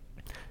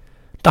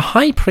 The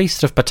high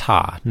priest of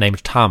Ptah,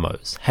 named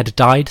Tammuz, had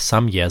died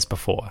some years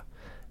before.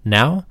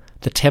 Now,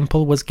 the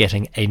temple was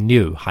getting a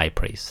new high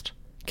priest.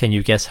 Can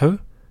you guess who?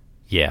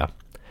 Yeah.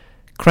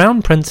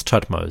 Crown Prince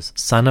Thutmose,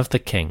 son of the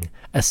king,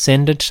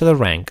 ascended to the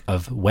rank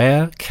of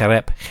Wer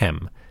Kerep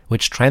Hem,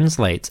 which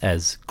translates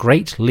as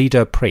Great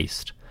Leader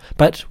Priest,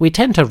 but we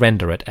tend to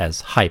render it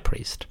as High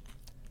Priest.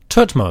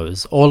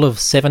 Thutmose, all of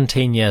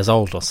 17 years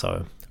old or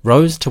so,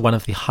 rose to one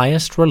of the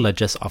highest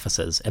religious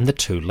offices in the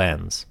two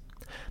lands.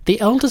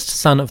 The eldest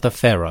son of the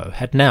pharaoh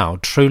had now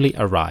truly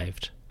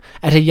arrived.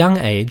 At a young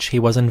age he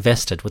was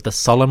invested with the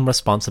solemn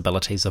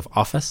responsibilities of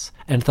office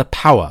and the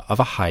power of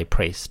a high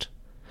priest.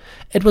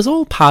 It was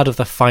all part of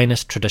the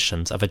finest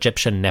traditions of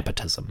Egyptian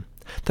nepotism.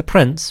 The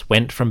prince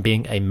went from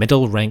being a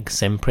middle-rank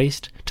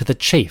sem-priest to the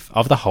chief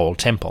of the whole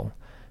temple.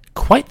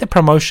 Quite the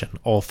promotion,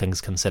 all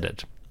things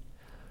considered.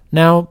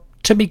 Now,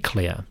 to be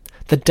clear,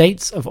 the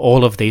dates of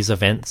all of these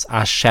events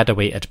are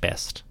shadowy at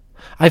best.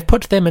 I've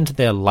put them into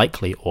their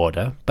likely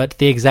order, but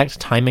the exact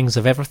timings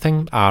of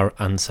everything are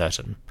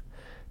uncertain.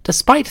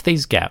 Despite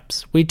these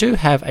gaps, we do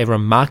have a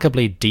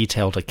remarkably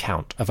detailed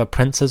account of a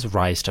prince's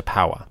rise to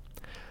power.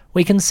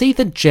 We can see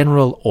the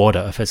general order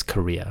of his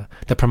career,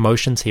 the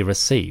promotions he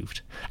received,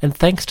 and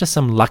thanks to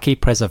some lucky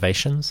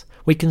preservations,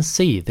 we can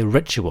see the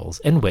rituals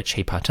in which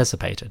he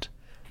participated.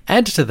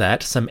 Add to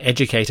that some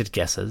educated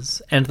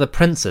guesses, and the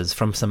princes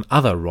from some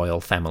other royal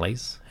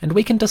families, and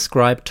we can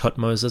describe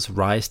Thutmose's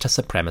rise to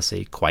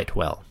supremacy quite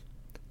well.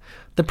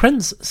 The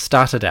prince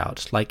started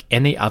out, like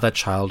any other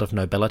child of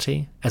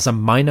nobility, as a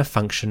minor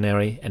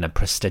functionary in a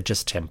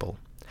prestigious temple.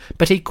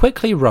 But he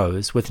quickly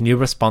rose with new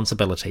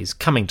responsibilities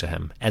coming to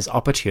him as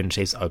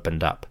opportunities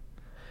opened up.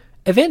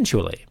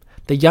 Eventually,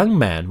 the young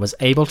man was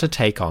able to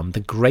take on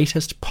the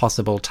greatest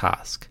possible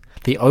task,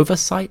 the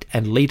oversight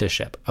and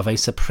leadership of a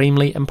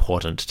supremely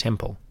important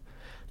temple.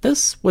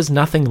 This was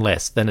nothing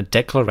less than a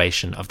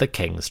declaration of the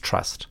king's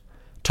trust.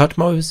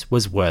 Thutmose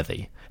was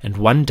worthy, and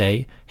one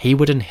day he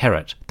would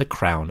inherit the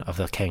crown of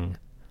the king.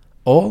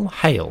 All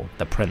hail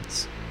the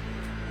prince.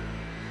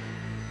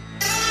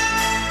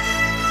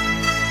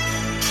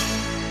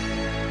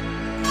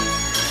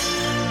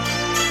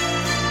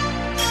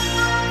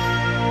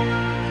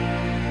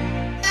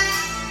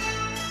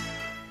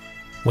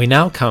 We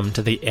now come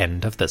to the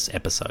end of this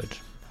episode.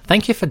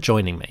 Thank you for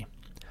joining me.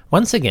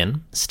 Once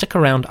again, stick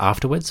around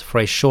afterwards for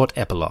a short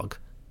epilogue.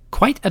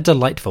 Quite a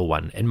delightful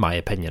one, in my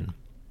opinion.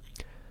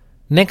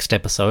 Next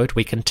episode,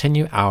 we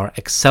continue our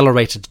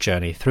accelerated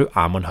journey through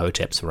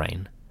Amenhotep's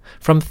reign.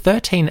 From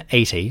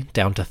 1380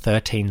 down to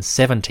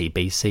 1370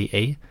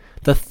 BCE,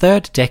 the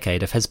third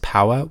decade of his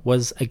power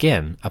was,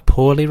 again, a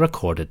poorly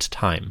recorded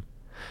time.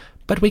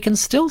 But we can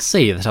still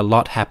see that a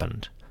lot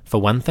happened. For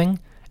one thing,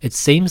 it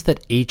seems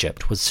that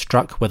Egypt was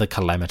struck with a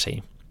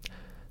calamity.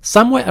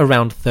 Somewhere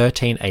around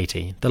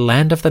 1380, the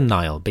land of the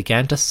Nile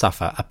began to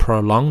suffer a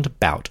prolonged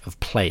bout of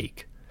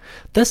plague.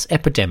 This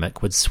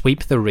epidemic would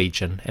sweep the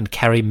region and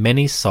carry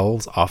many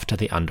souls off to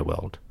the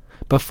underworld.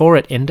 Before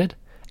it ended,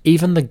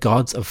 even the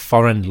gods of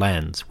foreign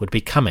lands would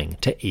be coming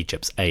to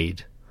Egypt's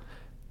aid.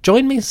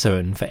 Join me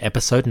soon for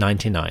episode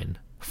 99,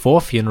 4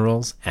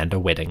 Funerals and a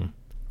Wedding.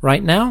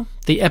 Right now,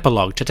 the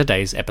epilogue to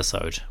today's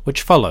episode,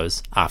 which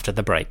follows after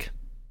the break.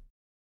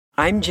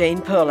 I'm Jane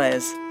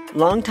Perlez,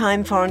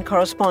 longtime foreign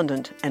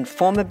correspondent and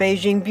former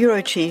Beijing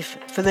bureau chief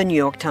for the New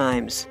York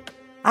Times.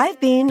 I've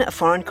been a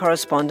foreign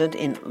correspondent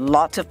in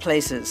lots of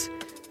places: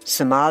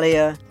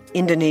 Somalia,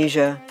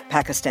 Indonesia,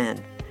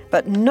 Pakistan,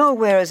 but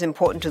nowhere as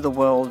important to the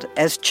world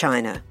as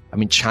China. I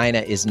mean, China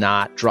is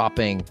not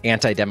dropping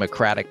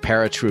anti-democratic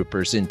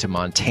paratroopers into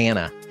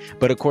Montana.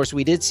 But of course,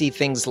 we did see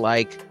things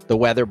like the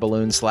weather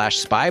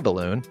balloon/spy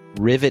balloon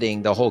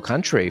riveting the whole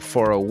country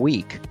for a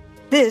week.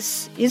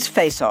 This is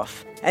Face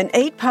Off, an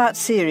 8-part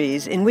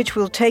series in which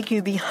we'll take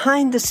you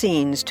behind the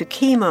scenes to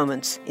key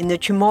moments in the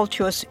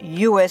tumultuous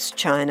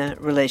U.S.-China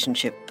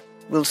relationship.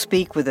 We'll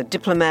speak with a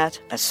diplomat,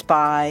 a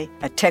spy,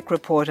 a tech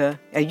reporter,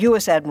 a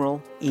U.S.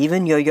 admiral,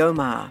 even Yo-Yo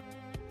Ma.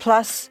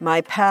 Plus,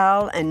 my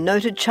pal and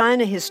noted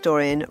China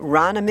historian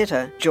Rana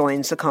Mitter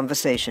joins the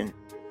conversation.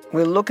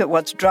 We'll look at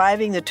what's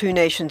driving the two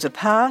nations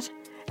apart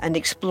and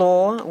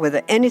explore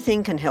whether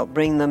anything can help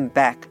bring them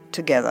back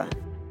together.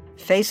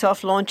 Face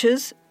Off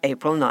launches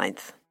April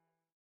 9th.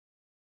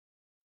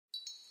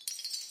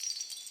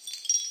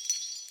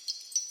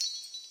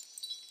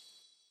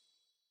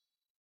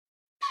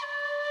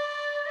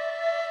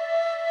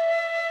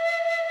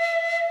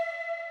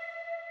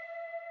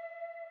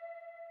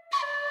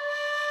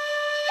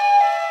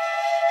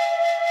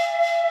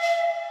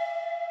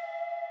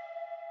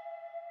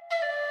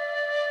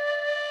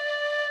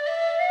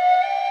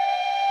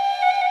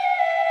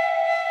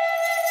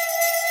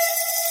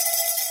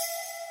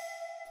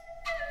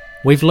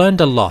 We've learned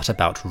a lot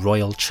about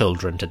royal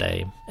children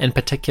today, in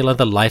particular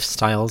the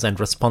lifestyles and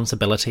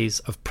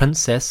responsibilities of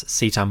Princess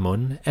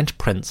Sitamun and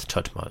Prince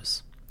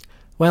Thutmose.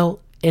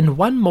 Well, in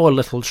one more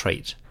little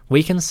treat,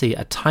 we can see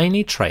a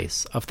tiny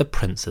trace of the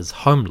prince's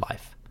home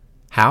life.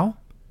 How?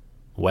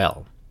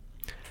 Well,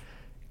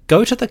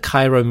 go to the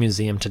Cairo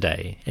Museum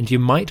today and you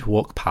might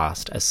walk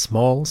past a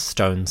small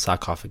stone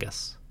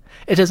sarcophagus.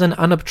 It is an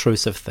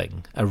unobtrusive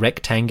thing, a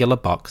rectangular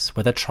box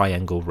with a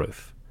triangle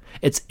roof.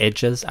 Its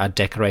edges are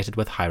decorated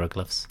with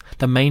hieroglyphs,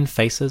 the main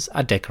faces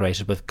are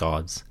decorated with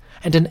gods,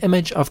 and an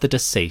image of the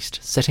deceased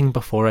sitting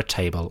before a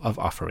table of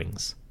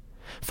offerings.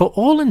 For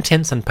all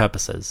intents and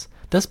purposes,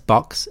 this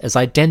box is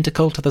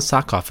identical to the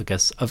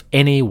sarcophagus of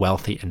any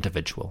wealthy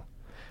individual.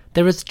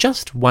 There is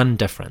just one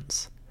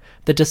difference.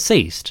 The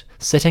deceased,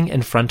 sitting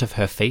in front of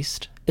her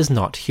feast, is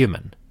not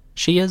human.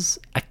 She is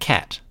a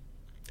cat.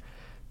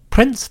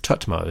 Prince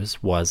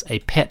Thutmose was a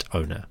pet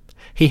owner.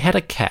 He had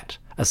a cat,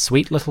 a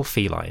sweet little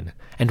feline,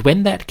 and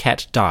when that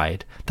cat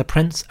died, the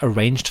prince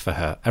arranged for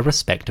her a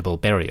respectable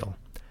burial.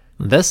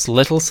 This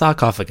little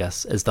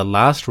sarcophagus is the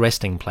last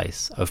resting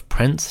place of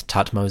Prince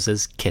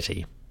Thutmose's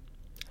kitty.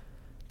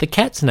 The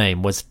cat's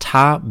name was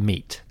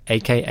Ta-Meet,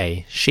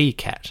 aka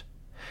she-cat.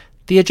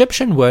 The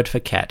Egyptian word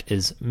for cat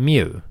is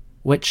Mu,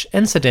 which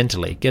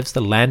incidentally gives the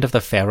land of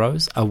the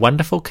pharaohs a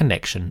wonderful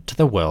connection to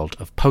the world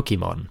of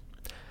Pokemon.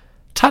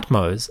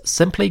 Thutmose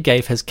simply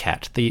gave his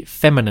cat the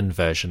feminine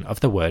version of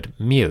the word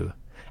Mew,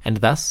 and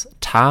thus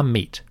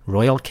Ta-Meet,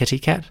 royal kitty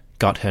cat,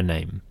 got her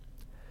name.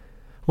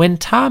 When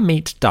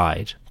Ta-Meet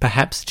died,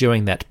 perhaps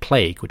during that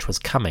plague which was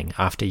coming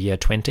after year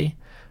 20,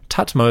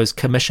 Thutmose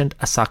commissioned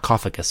a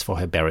sarcophagus for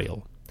her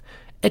burial.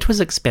 It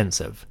was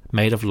expensive,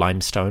 made of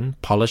limestone,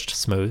 polished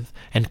smooth,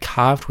 and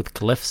carved with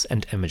glyphs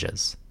and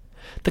images.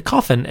 The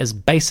coffin is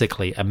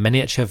basically a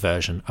miniature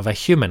version of a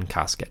human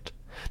casket.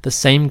 The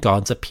same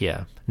gods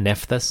appear,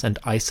 Nephthys and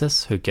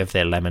Isis, who give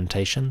their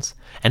lamentations,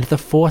 and the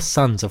 4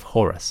 sons of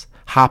Horus,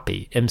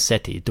 Hapi,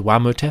 Imseti,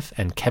 Duamutef,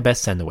 and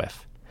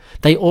Kebe-Senuef.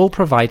 They all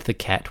provide the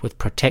cat with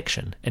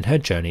protection in her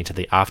journey to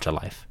the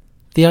afterlife.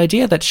 The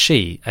idea that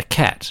she, a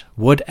cat,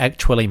 would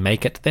actually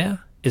make it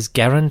there is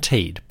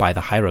guaranteed by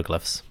the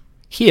hieroglyphs.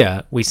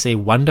 Here we see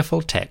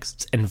wonderful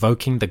texts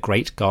invoking the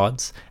great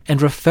gods and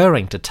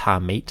referring to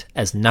Ta-Meet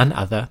as none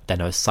other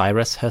than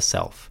Osiris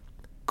herself.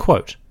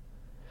 Quote,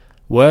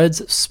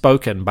 "Words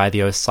spoken by the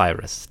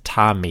Osiris,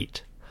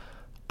 Ta-Meet.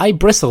 I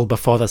bristle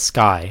before the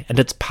sky and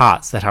its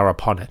parts that are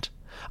upon it.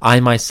 I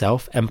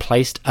myself am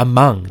placed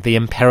among the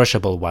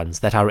imperishable ones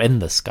that are in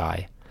the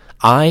sky.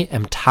 I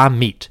am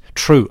Ta-Meet,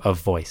 true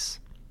of voice."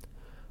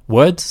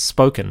 Words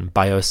spoken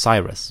by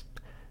Osiris.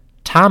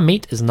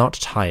 Ta-Meet is not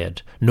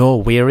tired,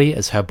 nor weary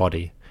is her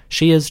body.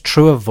 She is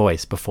true of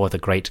voice before the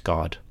great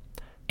god.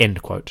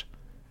 End quote.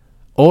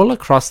 All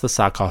across the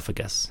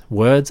sarcophagus,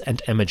 words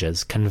and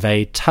images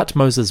convey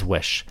Thutmose's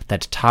wish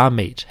that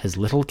Ta-Meet, his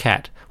little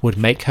cat, would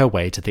make her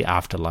way to the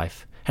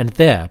afterlife, and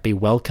there be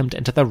welcomed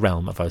into the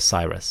realm of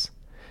Osiris.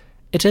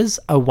 It is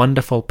a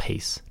wonderful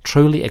piece,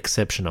 truly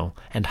exceptional,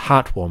 and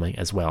heartwarming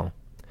as well.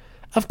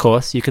 Of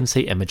course, you can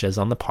see images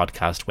on the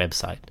podcast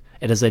website.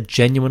 It is a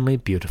genuinely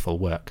beautiful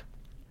work.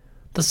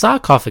 The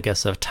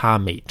sarcophagus of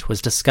Tamit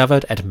was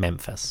discovered at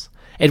Memphis.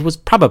 It was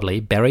probably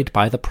buried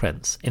by the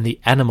prince in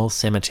the animal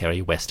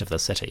cemetery west of the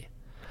city.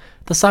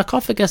 The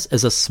sarcophagus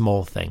is a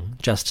small thing,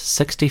 just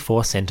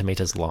 64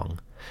 centimeters long.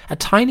 A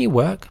tiny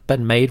work,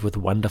 but made with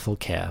wonderful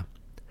care.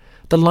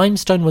 The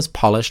limestone was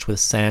polished with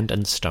sand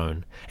and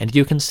stone, and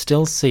you can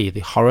still see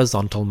the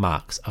horizontal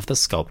marks of the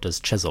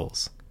sculptor's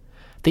chisels.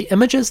 The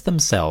images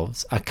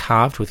themselves are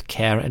carved with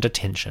care and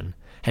attention,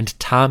 and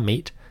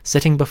Tamit,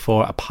 sitting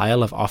before a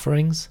pile of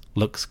offerings,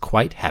 looks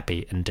quite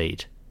happy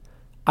indeed.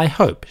 I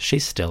hope she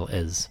still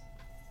is.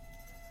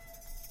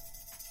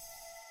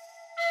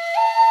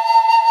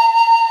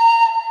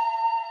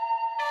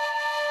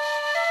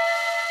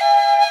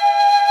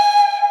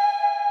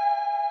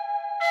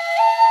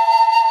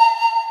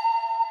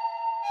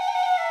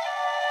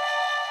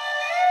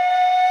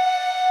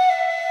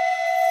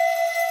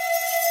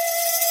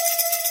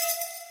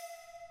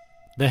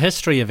 The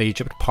History of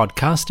Egypt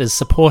podcast is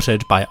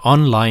supported by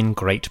Online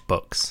Great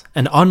Books,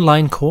 an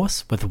online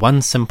course with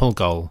one simple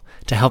goal,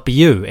 to help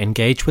you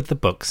engage with the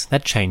books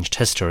that changed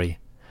history.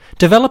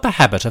 Develop a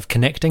habit of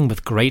connecting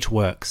with great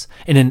works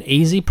in an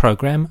easy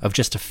program of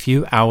just a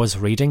few hours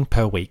reading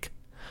per week.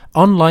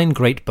 Online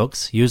Great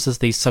Books uses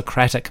the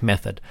Socratic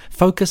method,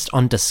 focused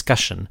on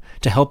discussion,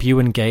 to help you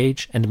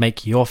engage and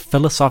make your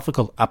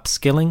philosophical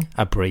upskilling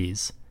a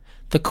breeze.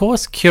 The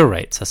course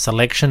curates a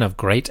selection of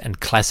great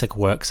and classic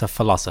works of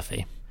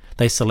philosophy.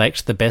 They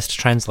select the best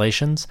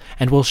translations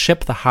and will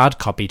ship the hard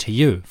copy to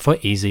you for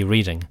easy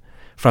reading.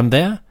 From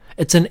there,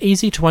 it's an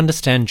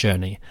easy-to-understand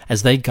journey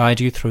as they guide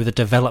you through the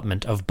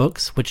development of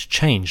books which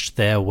changed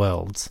their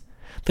worlds.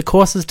 The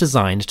course is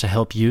designed to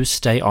help you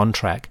stay on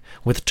track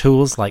with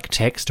tools like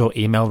text or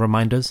email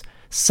reminders,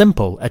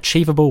 simple,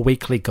 achievable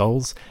weekly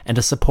goals, and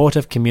a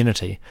supportive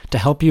community to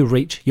help you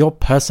reach your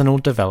personal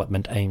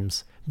development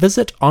aims.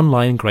 Visit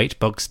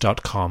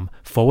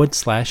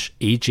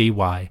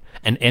onlinegreatbooks.com/EGY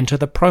and enter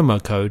the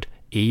promo code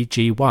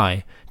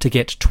EGY to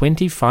get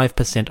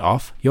 25%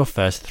 off your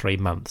first 3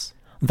 months.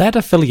 That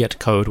affiliate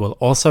code will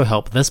also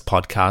help this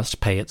podcast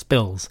pay its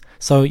bills,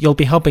 so you'll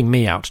be helping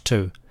me out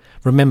too.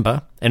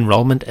 Remember,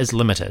 enrollment is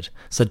limited,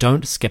 so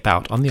don't skip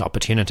out on the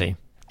opportunity.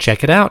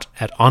 Check it out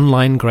at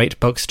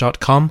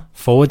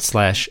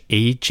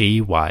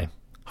onlinegreatbooks.com/EGY.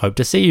 Hope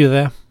to see you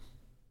there.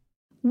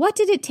 What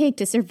did it take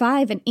to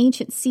survive an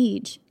ancient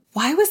siege?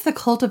 Why was the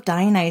cult of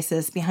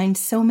Dionysus behind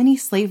so many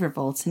slave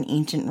revolts in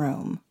ancient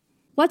Rome?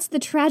 What's the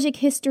tragic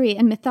history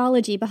and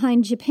mythology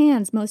behind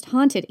Japan's most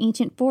haunted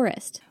ancient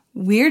forest?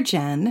 We're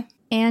Jen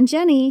And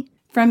Jenny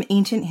from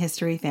Ancient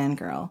History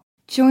Fangirl.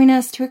 Join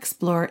us to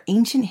explore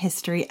ancient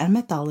history and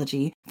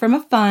mythology from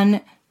a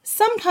fun,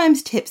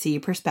 sometimes tipsy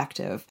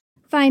perspective.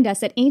 Find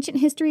us at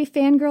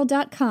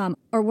ancienthistoryfangirl.com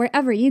or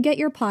wherever you get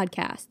your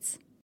podcasts.